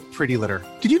 founder of Pretty Litter.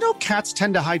 Did you know cats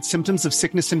tend to hide symptoms of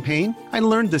sickness and pain? I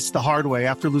learned this the hard way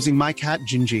after losing my cat,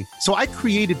 Gingy. So I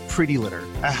created Pretty Litter,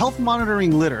 a health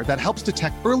monitoring litter that helps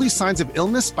detect early signs of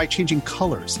illness by changing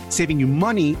colors, saving you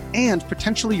money and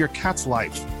potentially your cat's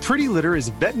life. Pretty Litter is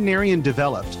veterinarian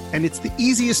developed, and it's the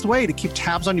easiest way to keep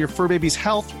tabs on your fur baby's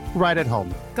health right at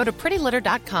home. Go to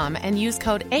prettylitter.com and use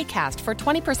code ACAST for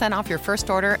 20% off your first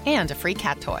order and a free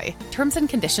cat toy. Terms and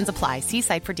conditions apply. See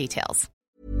site for details.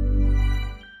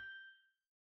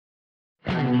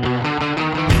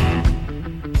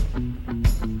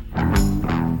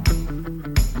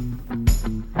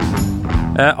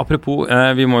 Apropos,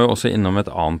 vi må jo også innom et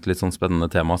annet litt sånn spennende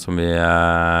tema som vi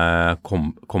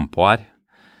kom på her.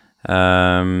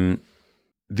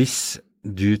 Hvis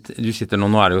du sitter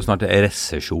nå er det jo snart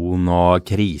resesjon og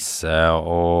krise,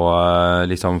 og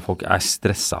liksom folk er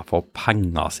stresset for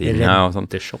penger sine og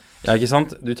sånt. Ja, ikke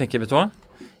sant? Du tenker, vet du hva?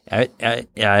 Jeg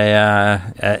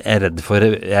er redd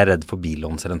for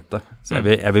billånsrente. Så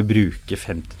jeg vil bruke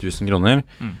 50 000 kroner.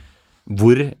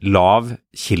 Hvor lav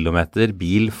kilometer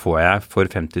bil får jeg for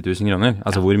 50 000 kroner?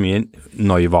 Altså hvor mye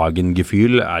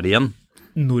Neuwagen-gefühl er det igjen?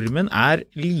 Nordmenn er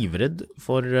livredd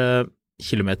for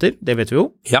kilometer, det vet vi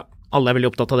jo. Ja. Alle er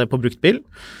veldig opptatt av det på bruktbil.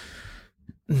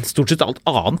 Stort sett alt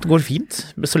annet går fint,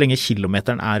 så lenge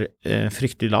kilometeren er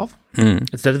fryktelig lav.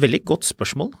 Så det er et veldig godt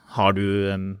spørsmål. Har du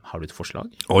et forslag?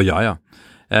 Ja.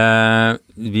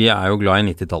 Vi er jo glad i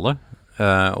 90-tallet,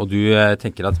 og du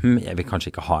tenker at jeg vil kanskje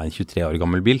ikke ha en 23 år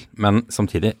gammel bil, men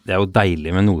samtidig, det er jo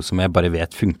deilig med noe som jeg bare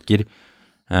vet funker,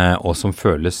 og som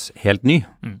føles helt ny.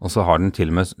 Og så har den til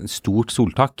og med stort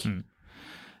soltak.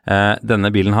 Denne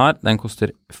bilen her, den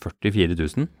koster 44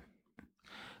 000.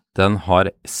 Den har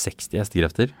 60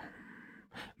 hestekrefter,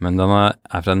 men den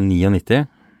er fra 99,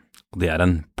 og det er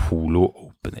en Polo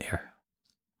Open Air.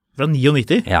 Fra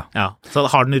 99? Ja. Så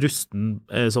har den rusten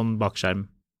sånn bakskjerm?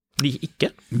 Ikke?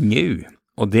 Njau.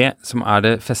 Og det som er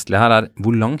det festlige her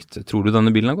hvor langt tror du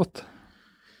denne bilen har gått?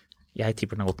 Jeg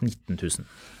tipper den har gått 19 000.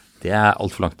 Det er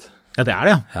alt for langt. Ja, det er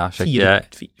det, ja.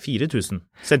 4 000.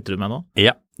 Sendte du meg nå?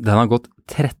 Ja, den har gått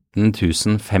 13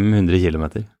 500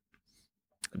 kilometer.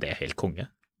 Det er helt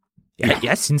konge.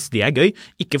 Jeg synes det er gøy.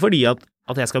 Ikke fordi at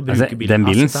jeg skal bruke bilen. Den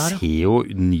bilen ser jo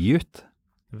ny ut.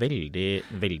 Veldig,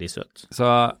 veldig søt.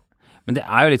 Men det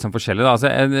er jo litt sånn forskjellig da.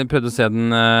 Jeg prøvde å se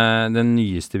den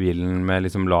nyeste bilen med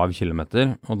liksom lav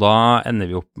kilometer, og da ender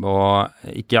vi opp på,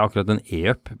 ikke akkurat en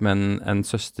E-up, men en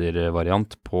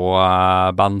søstervariant på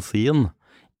bensin.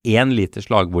 1 liter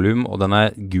slagvolum, og den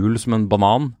er gul som en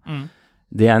banan.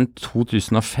 Det er en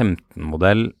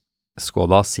 2015-modell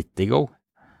Skoda Citigo.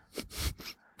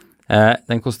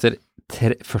 Den koster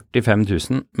 45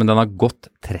 000, men den har gått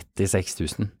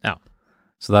 36 000. Ja.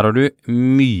 Så der har du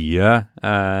mye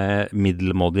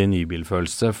middelmådig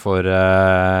nybilfølelse for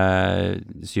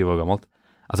 7 år gammelt.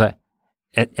 Altså,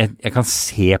 jeg kan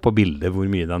se på bildet hvor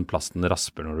mye den plasten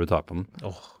rasper når du tar på den.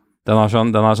 Den har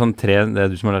sånn 3,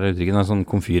 det du som har lært uttrykket, den har sånn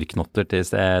komfyrknotter til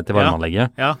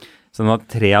varmeanlegget. Ja. Så den har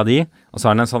 3 av de, og så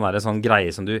har den en sånn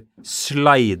greie som du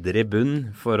slider i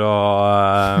bunn for å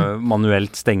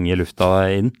manuelt stenge lufta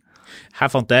inn. Her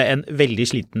fant jeg en veldig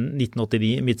sliten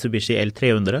 1989 Mitsubishi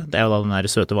L300. Det er jo da den der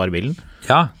søte varebilen.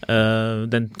 Ja.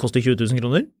 Den koster 20 000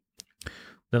 kroner.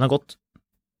 Den har gått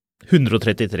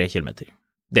 133 kilometer.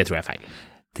 Det tror jeg er feil.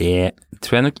 Det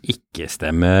tror jeg nok ikke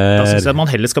stemmer. Da synes jeg at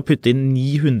man heller skal putte inn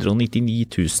 999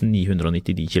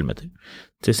 999 kilometer.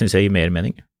 Det synes jeg gir mer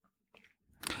mening.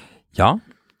 Ja,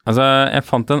 altså jeg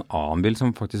fant en annen bil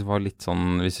som faktisk var litt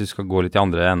sånn, hvis du skal gå litt i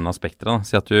andre enden av spektret da,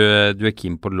 si at du er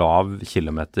keen på lav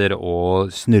kilometer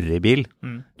og snurre i bil.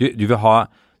 Du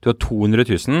har 200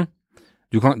 000,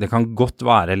 det kan godt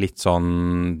være litt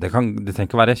sånn, det trenger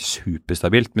ikke være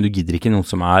superstabilt, men du gidder ikke noe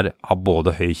som har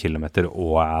både høy kilometer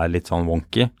og er litt sånn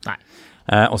wonky. Nei.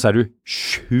 Og så er du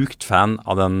sjukt fan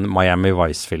av den Miami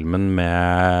Vice-filmen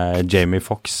med Jamie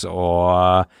Foxx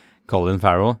og Colin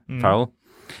Farrell.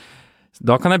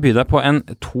 Da kan jeg by deg på en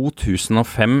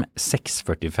 2005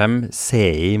 645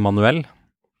 CI manuell.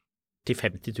 Til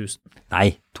 50 000?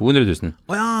 Nei, 200 000.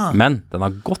 Ja. Men den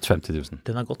har gått 50 000.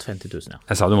 Den har gått 50 000, ja.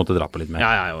 Jeg sa du måtte dra på litt mer.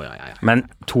 Ja. Men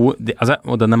og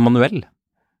den er manuell.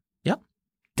 Ja.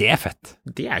 Det er fett.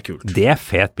 Det er kult. Det er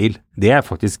fet bil. Det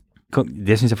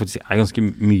synes jeg faktisk er ganske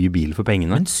mye bil for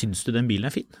pengene. Men synes du den bilen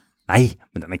er fin? Nei,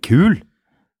 men den er kul.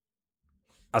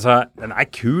 Altså, den er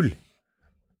kul.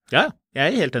 Ja, jeg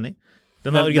er helt enig.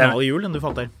 Den er originale hjul, den du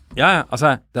falt der. Ja,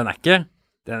 altså, den er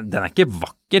ikke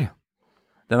vakker.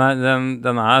 Den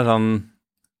er sånn,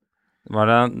 vi har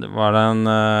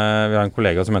en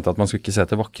kollega som mente at man skulle ikke se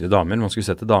til vakre damer, man skulle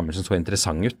se til damer som så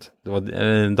interessant ut. Det var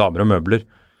damer og møbler.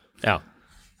 Ja.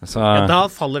 Da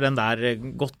faller den der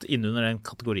godt inn under den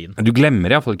kategorien. Du glemmer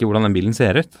i hvert fall ikke hvordan den bilen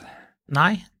ser ut.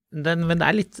 Nei, men det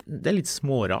er litt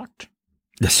smårart.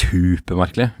 Det er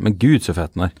supermerkelig, men gud så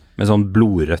fett den er, med sånn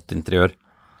blodrødt interiør.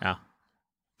 Ja.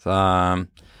 Så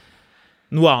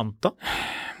noe annet da?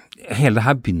 Hele det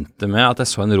her begynte med at jeg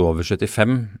så en Rover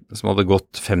 75 som hadde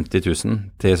gått 50 000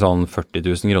 til sånn 40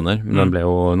 000 kroner, men den ble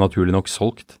jo naturlig nok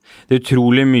solgt. Det er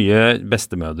utrolig mye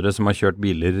bestemødre som har kjørt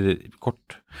biler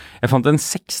kort. Jeg fant en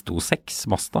 626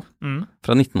 Mazda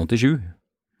fra 1987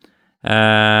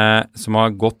 som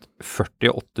har gått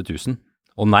 48 000.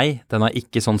 Og nei, den har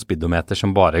ikke sånn speedometer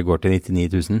som bare går til 99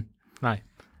 000. Nei.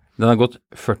 Den har gått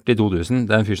 42 000.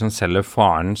 Det er en fyr som selger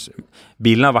farens.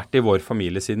 Bilen har vært i vår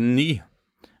familie siden ny.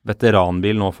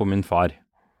 Veteranbil nå for min far.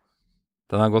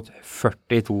 Den har gått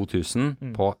 42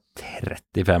 000 på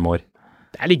 35 år.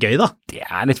 Det er litt gøy da. Det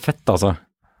er litt fett altså.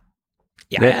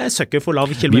 Jeg søker for lav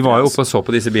kilometer. Vi var jo oppe og så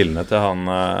på disse bilene til han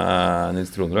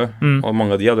Nils Tronrud, og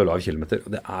mange av de hadde lav kilometer.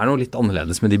 Og det er noe litt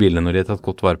annerledes med de bilene når de har tatt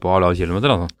godt vare på å ha lav kilometer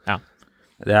altså. Ja.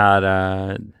 Det er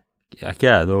ikke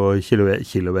jeg noe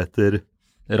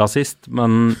kilometer-rasist,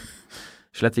 men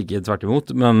slett ikke tvert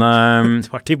imot. Men,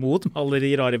 tvert imot med alle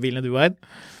de rare bilene du har.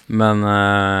 Men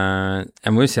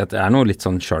jeg må jo si at det er noe litt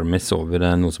sånn charmis over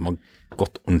noe som har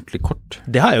gått ordentlig kort.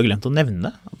 Det har jeg jo glemt å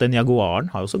nevne. At den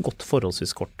Jaguaren har jo så gått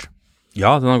forholdsvis kort.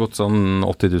 Ja, den har gått sånn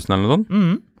 80 000 eller noe sånt.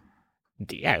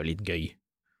 Det er jo litt gøy.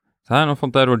 Så her, nå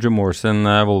fant jeg Roger Moore sin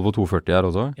Volvo 240 her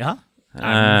også. Ja.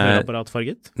 Er den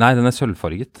høyapparatfarget? Nei, den er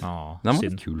sølvfarget. Den var synd.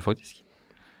 litt kul faktisk.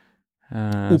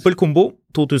 Opel Combo,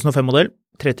 2005-modell,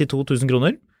 32 000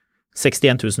 kroner,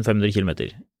 61 500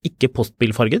 kilometer. Ikke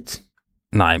postbilfarget.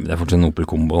 Nei, men det fortsatt en Opel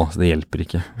Combo, så det hjelper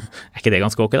ikke. Ikke det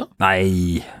ganske ok da?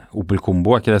 Nei, Opel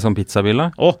Combo, ikke det som pizzabil da?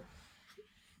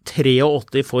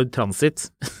 83 Ford Transit.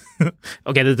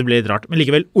 Ok, dette blir litt rart, men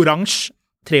likevel, oransje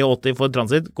 83 Ford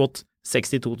Transit, gått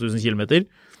 62 000 kilometer.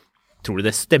 Tror du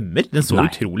det stemmer? Den så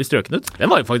utrolig strøken ut.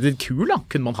 Den var jo faktisk kul da.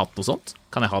 Kunne man hatt noe sånt?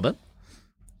 Kan jeg ha den?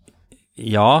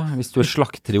 Ja, hvis du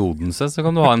slakter i Odense, så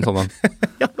kan du ha en sånn en.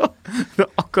 Ja,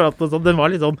 akkurat noe sånt. Den var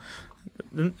litt sånn...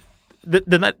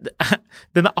 Den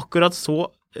er akkurat så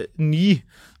ny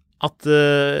at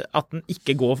den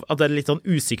ikke går, at det litt sånn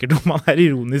usikkert om man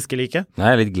ironisk eller ikke. Nei,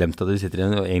 jeg har litt glemt at du sitter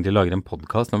og egentlig lager en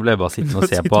podcast. Nå ble jeg bare sittende og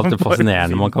se på alt det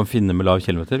fascinerende man kan finne med lav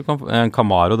kilometer. En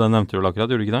Camaro, den nevnte du akkurat,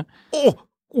 gjorde du ikke det?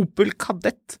 Opel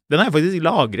Kadett. Den har jeg faktisk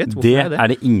lagret. Hvorfor det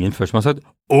det ingen før som har sagt.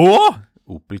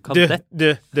 Opel Kadett.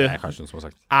 Det er kanskje noen som har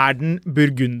sagt. Er den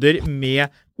burgunder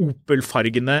med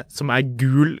Opel-fargene som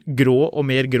gul, grå og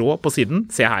mer grå på siden?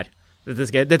 Se her.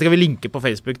 Dette kan vi linke på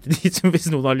Facebook til de hvis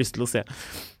noen har lyst til å se.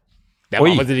 Det var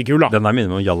faktisk litt kul da. Den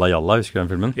minner om Jalla Jalla, husker du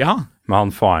den filmen? Ja. Med han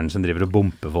faren som driver og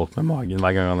bumper folk med magen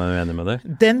hver gang han enig med det.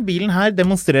 Den bilen her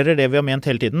demonstrerer det vi har ment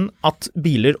hele tiden, at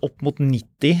biler opp mot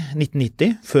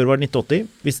 1990, før var det 1980,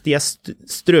 hvis de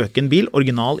strøken bil,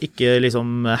 original, ikke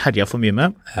liksom herja for mye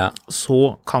med,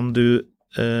 så kan du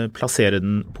plassere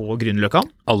den på Grünerløkka.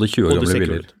 Alle 20 år gamle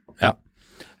biler. Ja.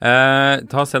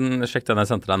 Sjekk den jeg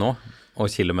sendte deg nå,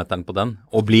 og kilometeren på den,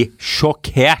 og bli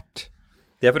sjokkert!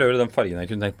 Det for øvrig den fargen jeg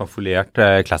kunne tenkt meg foliert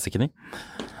klassikeren i.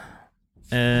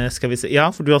 Skal vi se, ja,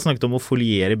 for du har snakket om å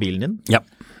foliere bilen din. Ja.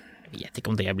 Jeg vet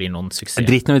ikke om det blir noen suksess.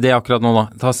 Drit noe i det akkurat nå da.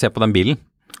 Ta og se på den bilen.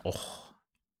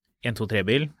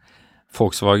 1-2-3-bil.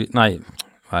 Volkswagen, nei,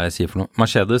 hva jeg sier for noe?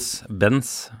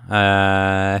 Mercedes-Benz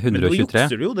 123. Men nå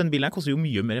jukser du jo, den bilen her koster jo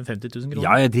mye mer enn 50 000 kroner.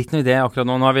 Ja, jeg drit noe i det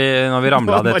akkurat nå. Nå har vi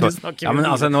ramlet av det. Ja, men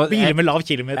altså, biler med lav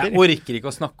kilometer. Jeg orker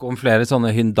ikke å snakke om flere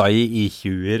sånne Hyundai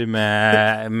i20-er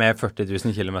med 40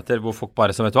 000 kilometer, hvor folk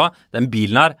bare så vet du hva, den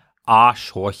bilen her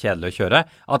så kjedelig å kjøre,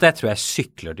 at jeg tror jeg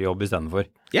sykler til jobb i stedet for.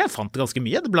 Jeg fant ganske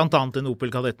mye, blant annet en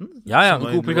Opel Kadetten. Ja,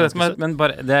 Opel Kadetten, men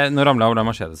bare, nå ramlet jeg over den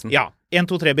Mercedesen. Ja,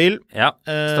 1-2-3-bil. Ja,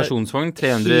 stasjonsvogn,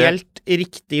 300... Helt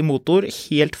riktig motor,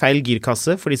 helt feil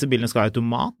girkasse, for disse bilene skal ha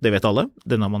automat, det vet alle.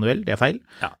 Den har manuell, det feil.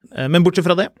 Ja. Men bortsett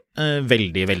fra det,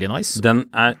 veldig, veldig nice. Den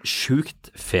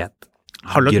sjukt fet.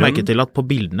 Har du lagt merke til at på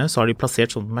bildene så har de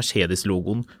plassert sånn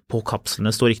Mercedes-logoen på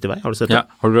kapslene står riktig vei? Har du sett det? Ja,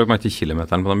 har du lagt merke til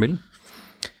kilometeren på den bilen?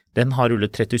 Den har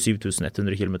rullet 37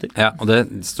 100 kilometer. Ja, og det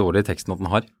står det i teksten at den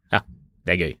har. Ja,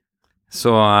 det gøy.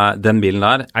 Så den bilen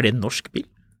der... Er det en norsk bil?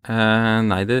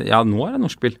 Nei, nå er det en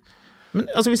norsk bil. Men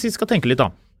altså, hvis vi skal tenke litt da.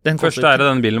 Først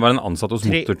den bilen var en ansatt hos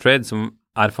Motortrade, som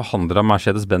forhandler av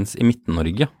Mercedes-Benz i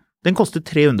Midten-Norge. Den koster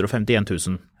 351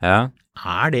 000. Ja.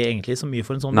 Er det egentlig så mye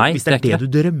for en sånn? Nei, hvis det er det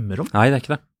du drømmer om? Nei, det er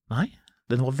ikke det. Nei,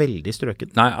 den var veldig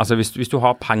strøket. Nei, altså hvis du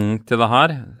har penger til det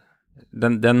her... Det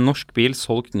er en norsk bil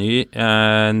solgt ny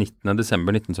 19.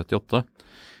 desember 1978.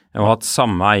 Jeg har hatt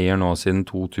samme eier nå siden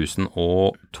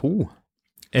 2002.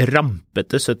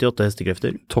 Rampete 78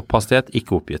 hestekrefter. Topphastighet,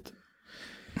 ikke oppgitt.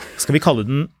 Skal vi kalle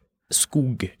den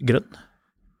skoggrønn?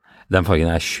 Den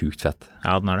fargen sjukt fett.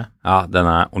 Ja, den det. Ja, den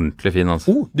ordentlig fin,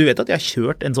 altså. Du vet at jeg har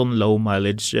kjørt en sånn low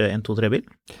mileage 1-2-3-bil?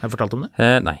 Har jeg fortalt om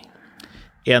det? Nei.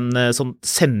 En sånn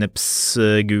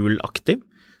sennepsgulaktig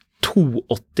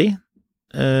 280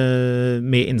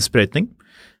 med innsprøytning.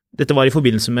 Dette var i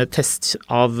forbindelse med test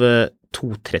av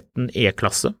 213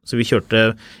 E-klasse, så vi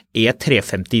kjørte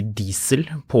E350 diesel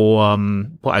på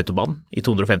autobahn i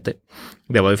 250.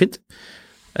 Det var jo fint.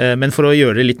 Men for å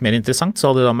gjøre det litt mer interessant,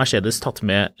 så hadde da Mercedes tatt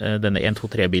med denne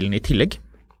 1-2-3-bilen i tillegg.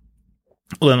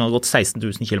 Og den hadde gått 16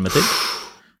 000 kilometer.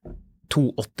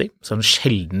 280, så en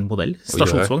sjelden modell,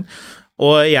 stasjonsvogn.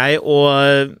 Og jeg og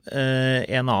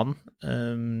en annen...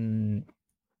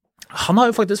 Han har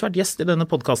jo faktisk vært gjest i denne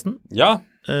podcasten. Ja.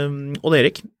 Odd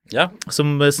Erik,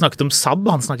 som snakket om Saab.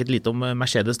 Han snakket litt om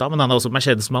Mercedes da, men han også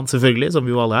Mercedes-mann selvfølgelig, som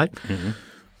vi jo alle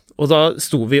Og da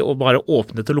sto vi og bare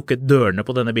åpnet og lukket dørene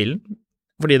på denne bilen,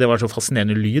 fordi det var så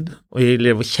fascinerende lyd, og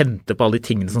jeg kjente på alle de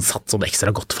tingene som satt sånn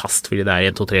ekstra godt fast, fordi det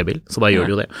en 1-2-3-bil, så da gjør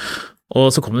det jo det.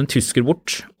 Og så kom det en tysker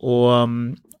bort, og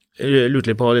lurte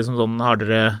litt på liksom sånn,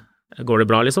 går det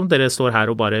bra liksom? Dere står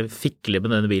her og bare fikler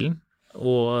med denne bilen.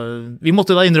 Og vi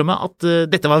måtte da innrømme at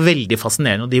dette var veldig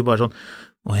fascinerende, og de bare sånn,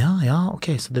 ja,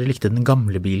 ok, så dere likte den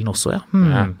gamle bilen også, ja.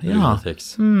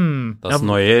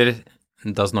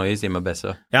 Das Neue ist immer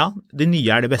besser. Ja, det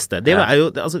nye det beste. Det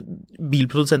jo, altså,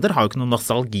 bilprodusenter har jo ikke noe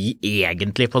nostalgi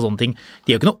egentlig på sånne ting.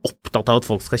 De jo ikke noe opptatt av at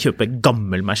folk skal kjøpe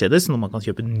gammel Mercedes når man kan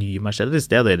kjøpe ny Mercedes.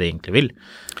 Det det de egentlig vil.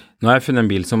 Nå har jeg funnet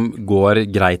en bil som går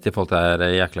greit i forhold til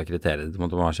det jækla kriteriet, det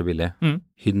måtte være så billig.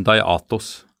 Hyundai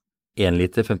Atos. 1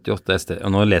 liter 58 ST.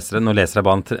 Og nå leser jeg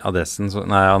bare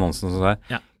annonsen som sier.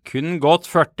 Ja. Kun gått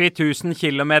 40 000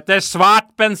 kilometer,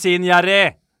 svært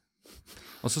bensingjerrig!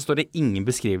 Og så står det ingen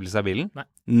beskrivelse av bilen. Nei.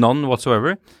 None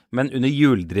whatsoever. Men under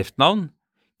hjuldriftnavn.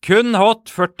 Kun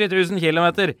gått 40 000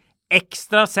 kilometer.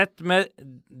 Ekstra sett med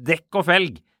dekk og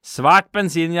felg. Svært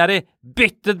bensingjerrig.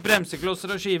 Byttet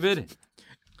bremseklosser og skiver.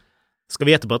 Skal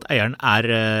vi gjette på at eieren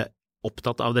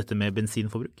opptatt av dette med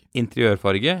bensinforbruk?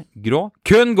 Interiørfarge, grå.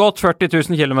 Kun gått 40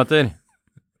 000 kilometer.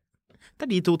 Det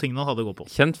de 2 tingene han hadde å gå på.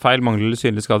 Kjent feil, mangler eller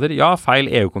synlige skader. Ja, feil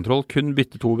EU-kontroll. Kun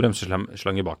bytte 2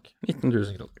 bremseslanger bak. 19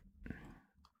 000 kroner.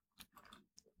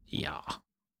 Ja.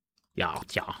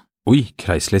 Oi,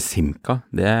 Chrysler Simca.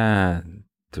 Det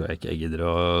tror jeg ikke jeg gidder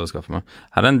å skaffe meg.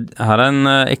 Her er en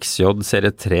XJ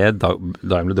serie 3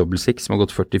 Daimler Double 6 som har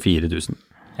gått 44 000.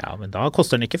 Ja, men da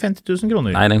koster den ikke 50 000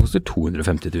 kroner. Nei, den koster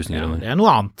 250 000 kroner. Det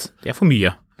noe annet. Det for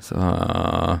mye. Så...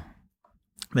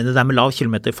 Men det der med lav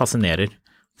kilometer fascinerer.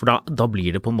 For da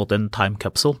blir det på en måte en time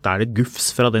capsule. Da det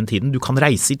gufs fra den tiden. Du kan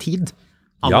reise i tid.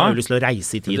 Alle har jo lyst til å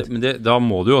reise i tid. Men da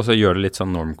må du jo også gjøre det litt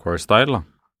sånn normcore-style, da.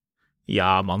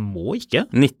 Ja, man må ikke.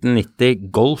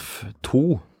 1990 Golf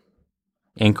 2.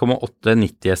 1,8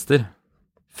 90-hester.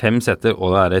 5 setter,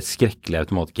 og det et skrekkelig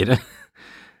automatikere.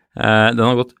 Den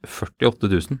har gått 48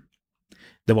 000.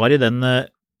 Det var i den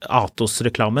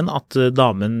Atos-reklamen at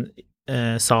damen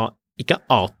sa ikke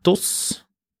Atos,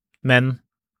 men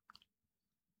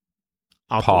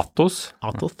Atos.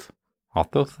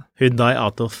 Hyundai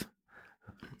Atos.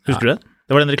 Husker du det?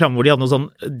 Det var den reklamen hvor de hadde noen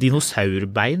sånn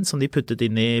dinosaurbein som de puttet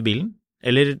inn i bilen.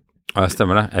 Eller... Ja,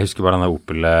 stemmer det. Jeg husker bare denne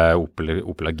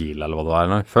Opel Agila eller hva det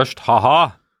var. Først,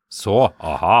 haha, så,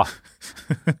 aha.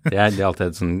 Det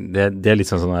alltid sånn, det litt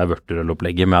sånn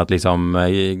vørterøllopplegget med at liksom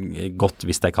godt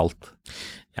hvis det kaldt.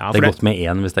 Ja, det godt med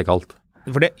en hvis det kaldt.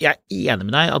 For jeg enig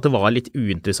med deg at det var litt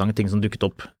uinteressante ting som dukket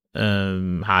opp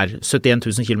her. 71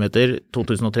 000 kilometer,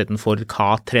 2013 for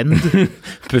K-trend.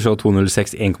 Peugeot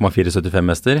 206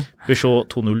 1,475 hester. Peugeot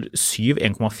 207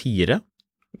 1,4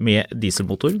 med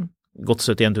dieselmotor. Gått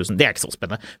 71 000. Det ikke så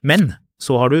spennende. Men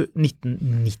så har du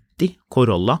 1990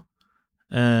 Corolla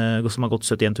som har gått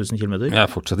 71 000 kilometer. Ja,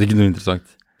 fortsatt ikke noe interessant.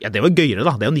 Ja, det var gøyere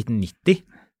da. Det jo 1990.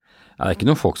 Ja, det ikke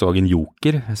noen Volkswagen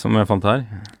Joker som jeg fant her.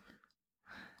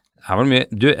 Her var det mye.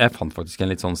 Du, jeg fant faktisk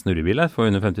en litt sånn snurrebil her for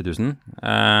under 50 000.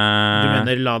 Du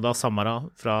mener Lada Samara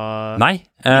fra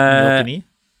 1989?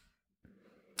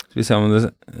 Skal vi se om det...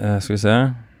 det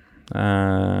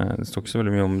står ikke så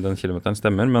veldig mye om den kilometeren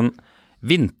stemmer, men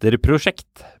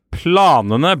vinterprosjekt.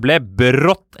 Planene ble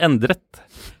brått endret.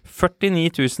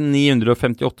 49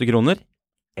 958 kroner,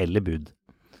 eller bud.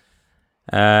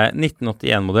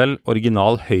 1981-modell,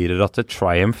 original høyrerattet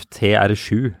Triumph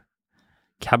TR7.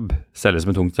 Cab selges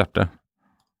med tungt hjerte.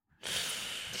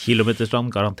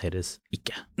 Kilometerstand garanteres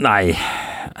ikke. Nei,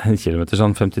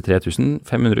 kilometerstand 53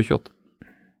 528.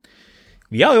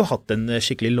 Vi har jo hatt en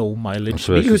skikkelig low mileage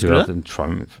bil, husker du det?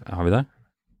 Har vi det?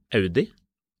 Audi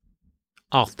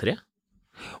A3.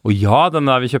 Og ja, den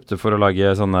der vi kjøpte for å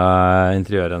lage sånne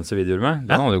interiørrensevideoer med,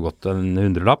 den hadde jo gått en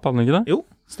 100-lapp, hadde den ikke det? Jo,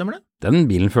 stemmer det. Den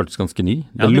bilen føltes ganske ny.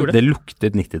 Det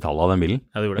luktet 90-tallet av den bilen.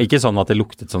 Ja, det gjorde det. Ikke sånn at det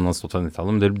luktet som den stod på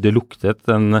 90-tallet, men det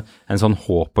luktet en sånn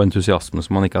håp og entusiasme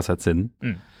som man ikke har sett siden.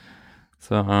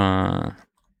 Så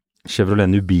Chevrolet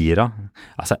Nubira,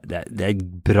 altså det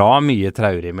bra mye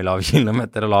traurig med lav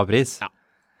kilometer og lav pris. Ja.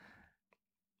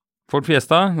 Ford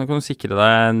Fiesta, nå kan du sikre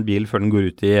deg en bil før den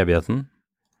går ut i evigheten.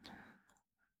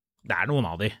 Det noen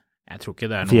av de. Jeg tror ikke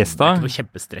det noe, Fiesta? Det ikke noe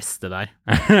kjempestress det der.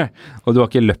 Og du har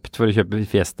ikke løpt for å kjøpe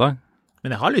Fiesta?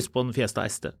 Men jeg har lyst på en Fiesta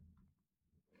ST.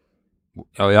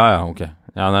 Ja, ok.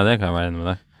 Ja, nei, det kan jeg være enig med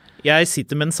deg. Jeg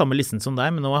sitter med den samme listen som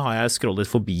deg, men nå har jeg scrollet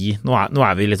forbi. Nå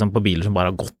vi liksom på biler som bare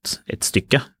har gått et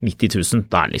stykke. 90 000,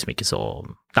 da det liksom ikke så...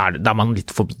 Da man litt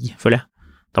forbi, føler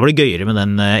jeg. Da var det gøyere med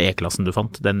den E-klassen du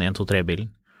fant, den 123-bilen.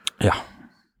 Ja.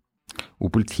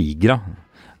 Opel Tigra.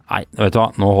 Nei, vet du hva?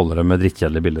 Nå holder det med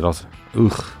drittkjedelige bilder, altså.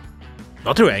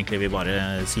 Da tror jeg egentlig vi bare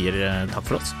sier takk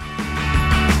for oss.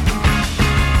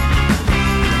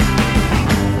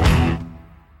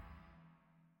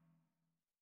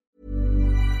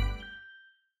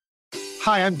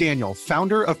 Hi, I'm Daniel,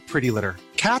 founder of Pretty Litter.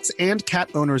 Cats and cat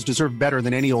owners deserve better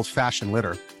than any old-fashioned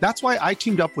litter. That's why I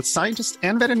teamed up with scientists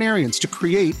and veterinarians to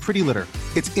create Pretty Litter.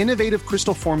 Its innovative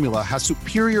crystal formula has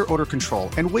superior odor control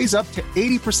and weighs up to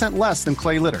 80% less than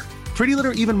clay litter. Pretty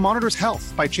Litter even monitors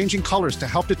health by changing colors to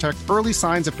help detect early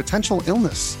signs of potential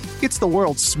illness. It's the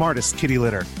world's smartest kitty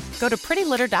litter. Go to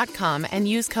prettylitter.com and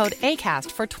use code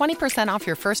ACAST for 20% off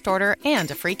your first order and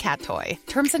a free cat toy.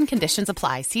 Terms and conditions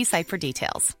apply. See site for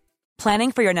details.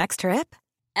 Planning for your next trip?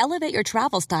 Elevate your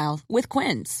travel style with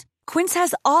Quince. Quince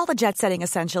has all the jet-setting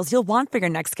essentials you'll want for your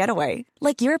next getaway,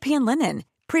 like European linen,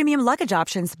 premium luggage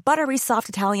options, buttery soft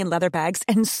Italian leather bags,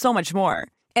 and so much more.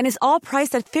 And is all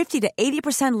priced at 50 to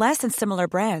 80% less than similar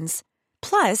brands.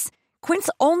 Plus, Quince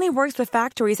only works with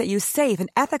factories that use safe and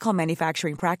ethical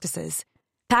manufacturing practices.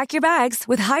 Pack your bags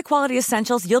with high-quality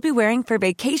essentials you'll be wearing for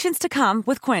vacations to come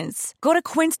with Quince. Go to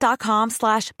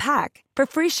quince.com/pack for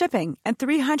free shipping and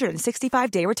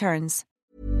 365-day returns.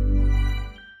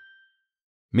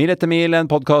 Mil etter mil, en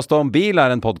podcast om bil,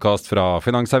 en podcast fra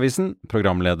Finansavisen.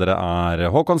 Programledere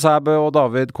Håkon Sæbø og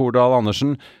David Kordal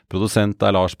Andersen. Produsent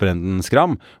Lars Brenden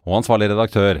Skram. Og ansvarlig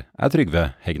redaktør Trygve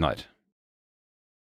Hegnar.